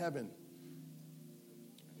learn from heaven.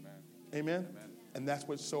 Amen? Amen? And that's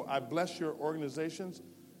what, so I bless your organizations.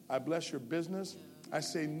 I bless your business. I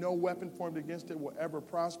say no weapon formed against it will ever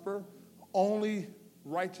prosper. Only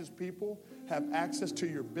righteous people have access to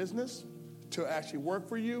your business to actually work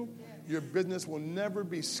for you. Your business will never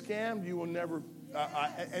be scammed. You will never,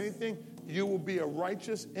 anything. You will be a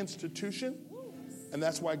righteous institution. And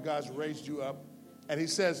that's why God's raised you up. And he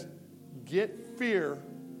says, get fear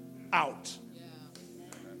out.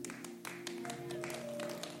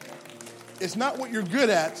 It's not what you're good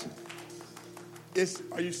at. It's,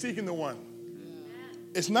 are you seeking the one?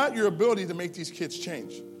 It's not your ability to make these kids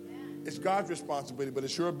change. It's God's responsibility, but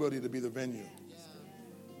it's your ability to be the venue.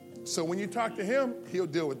 So when you talk to him, he'll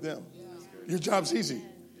deal with them. Your job's easy.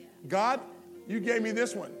 God, you gave me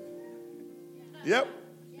this one. Yep.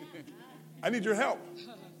 I need your help.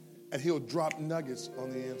 And he'll drop nuggets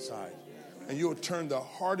on the inside. And you'll turn the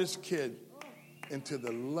hardest kid into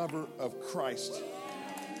the lover of Christ.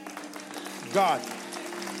 God.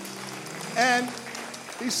 And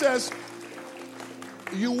he says,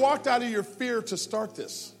 you walked out of your fear to start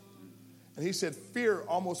this. And he said, fear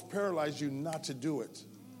almost paralyzed you not to do it.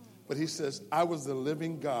 But he says, I was the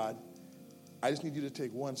living God. I just need you to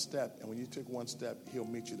take one step. And when you take one step, he'll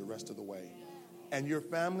meet you the rest of the way. And your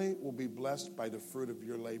family will be blessed by the fruit of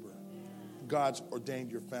your labor. God's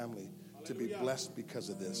ordained your family to be blessed because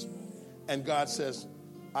of this. And God says,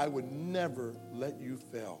 I would never let you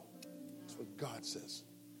fail. That's what God says.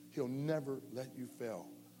 He'll never let you fail.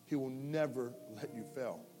 He will never let you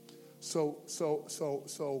fail. So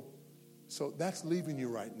that's leaving you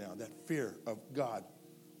right now, that fear of God.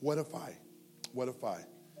 What if I? What if I?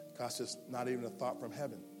 God says, not even a thought from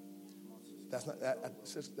heaven. That's not,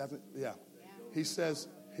 yeah. He says,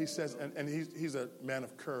 and he's a man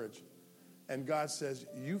of courage. And God says,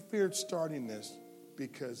 you feared starting this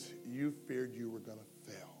because you feared you were going to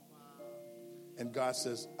fail. And God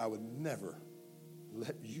says, I would never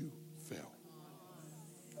let you fail.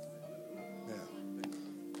 Yeah.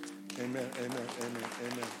 Amen, amen, amen, amen,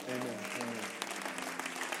 amen, amen.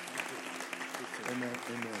 Amen,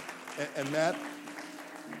 amen. And that,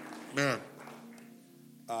 man,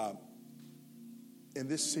 in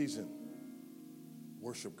this season,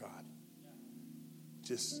 worship God.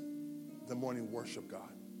 Just the morning, worship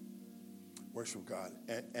God. Worship God.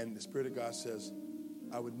 And the Spirit of God says,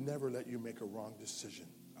 I would never let you make a wrong decision.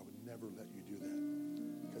 I would never let you do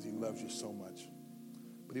that because he loves you so much.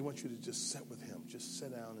 But he wants you to just sit with him. Just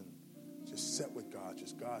sit down and just sit with God.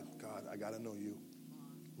 Just, God, I got to know you.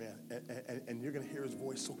 Man, and you're going to hear his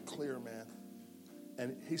voice so clear, man.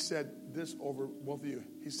 And he said this over both of you.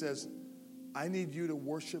 He says, I need you to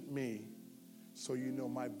worship me so you know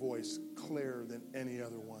my voice clearer than any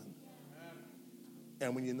other one.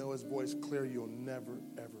 And when you know his voice clear, you'll never,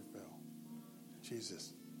 ever fail.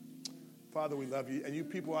 Jesus. Father, we love you. And you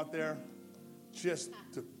people out there, just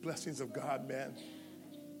the blessings of God, man.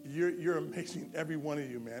 You're amazing, every one of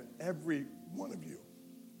you, man. Every one of you.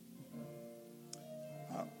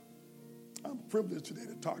 I'm privileged today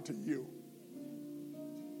to talk to you.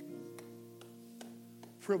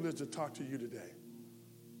 Privileged to talk to you today.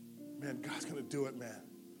 Man, God's going to do it, man.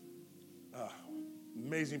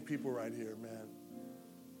 Amazing people right here, man.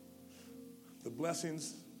 The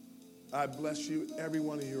blessings, I bless you, every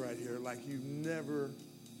one of you right here, like you never,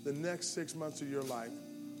 the next 6 months of your life,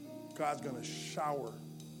 God's going to shower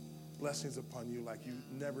blessings upon you like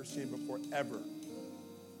you've never seen before, ever.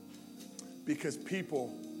 Because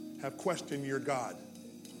people have questioned your God.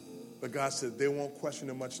 But God said they won't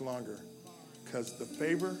question it much longer. Because the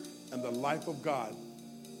favor and the life of God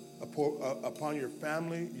upon your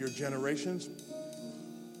family, your generations,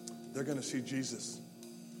 they're going to see Jesus.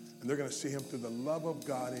 And they're going to see him through the love of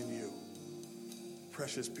God in you.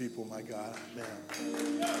 Precious people, my God. Man.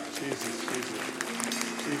 Jesus.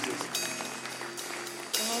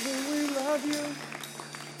 Father, we love you.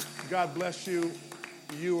 God bless you.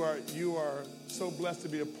 You are so blessed to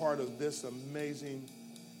be a part of this amazing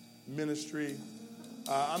ministry.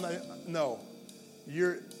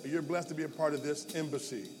 You're blessed to be a part of this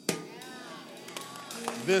embassy.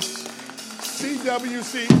 This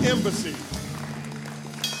CWC embassy,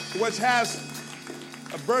 which has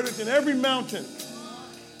a verdict in every mountain.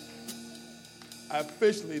 I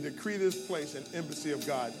officially decree this place an embassy of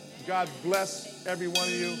God. God bless every one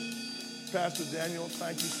of you. Pastor Daniel,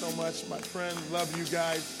 thank you so much. My friend, love you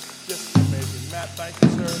guys. Just amazing. Matt, thank you,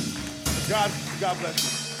 sir. God bless you.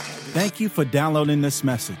 Thank you for downloading this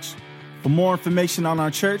message. For more information on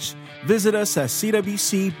our church, visit us at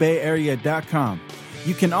cwcbayarea.com.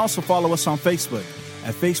 You can also follow us on Facebook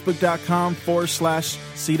at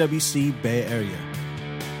facebook.com/CWC Bay Area.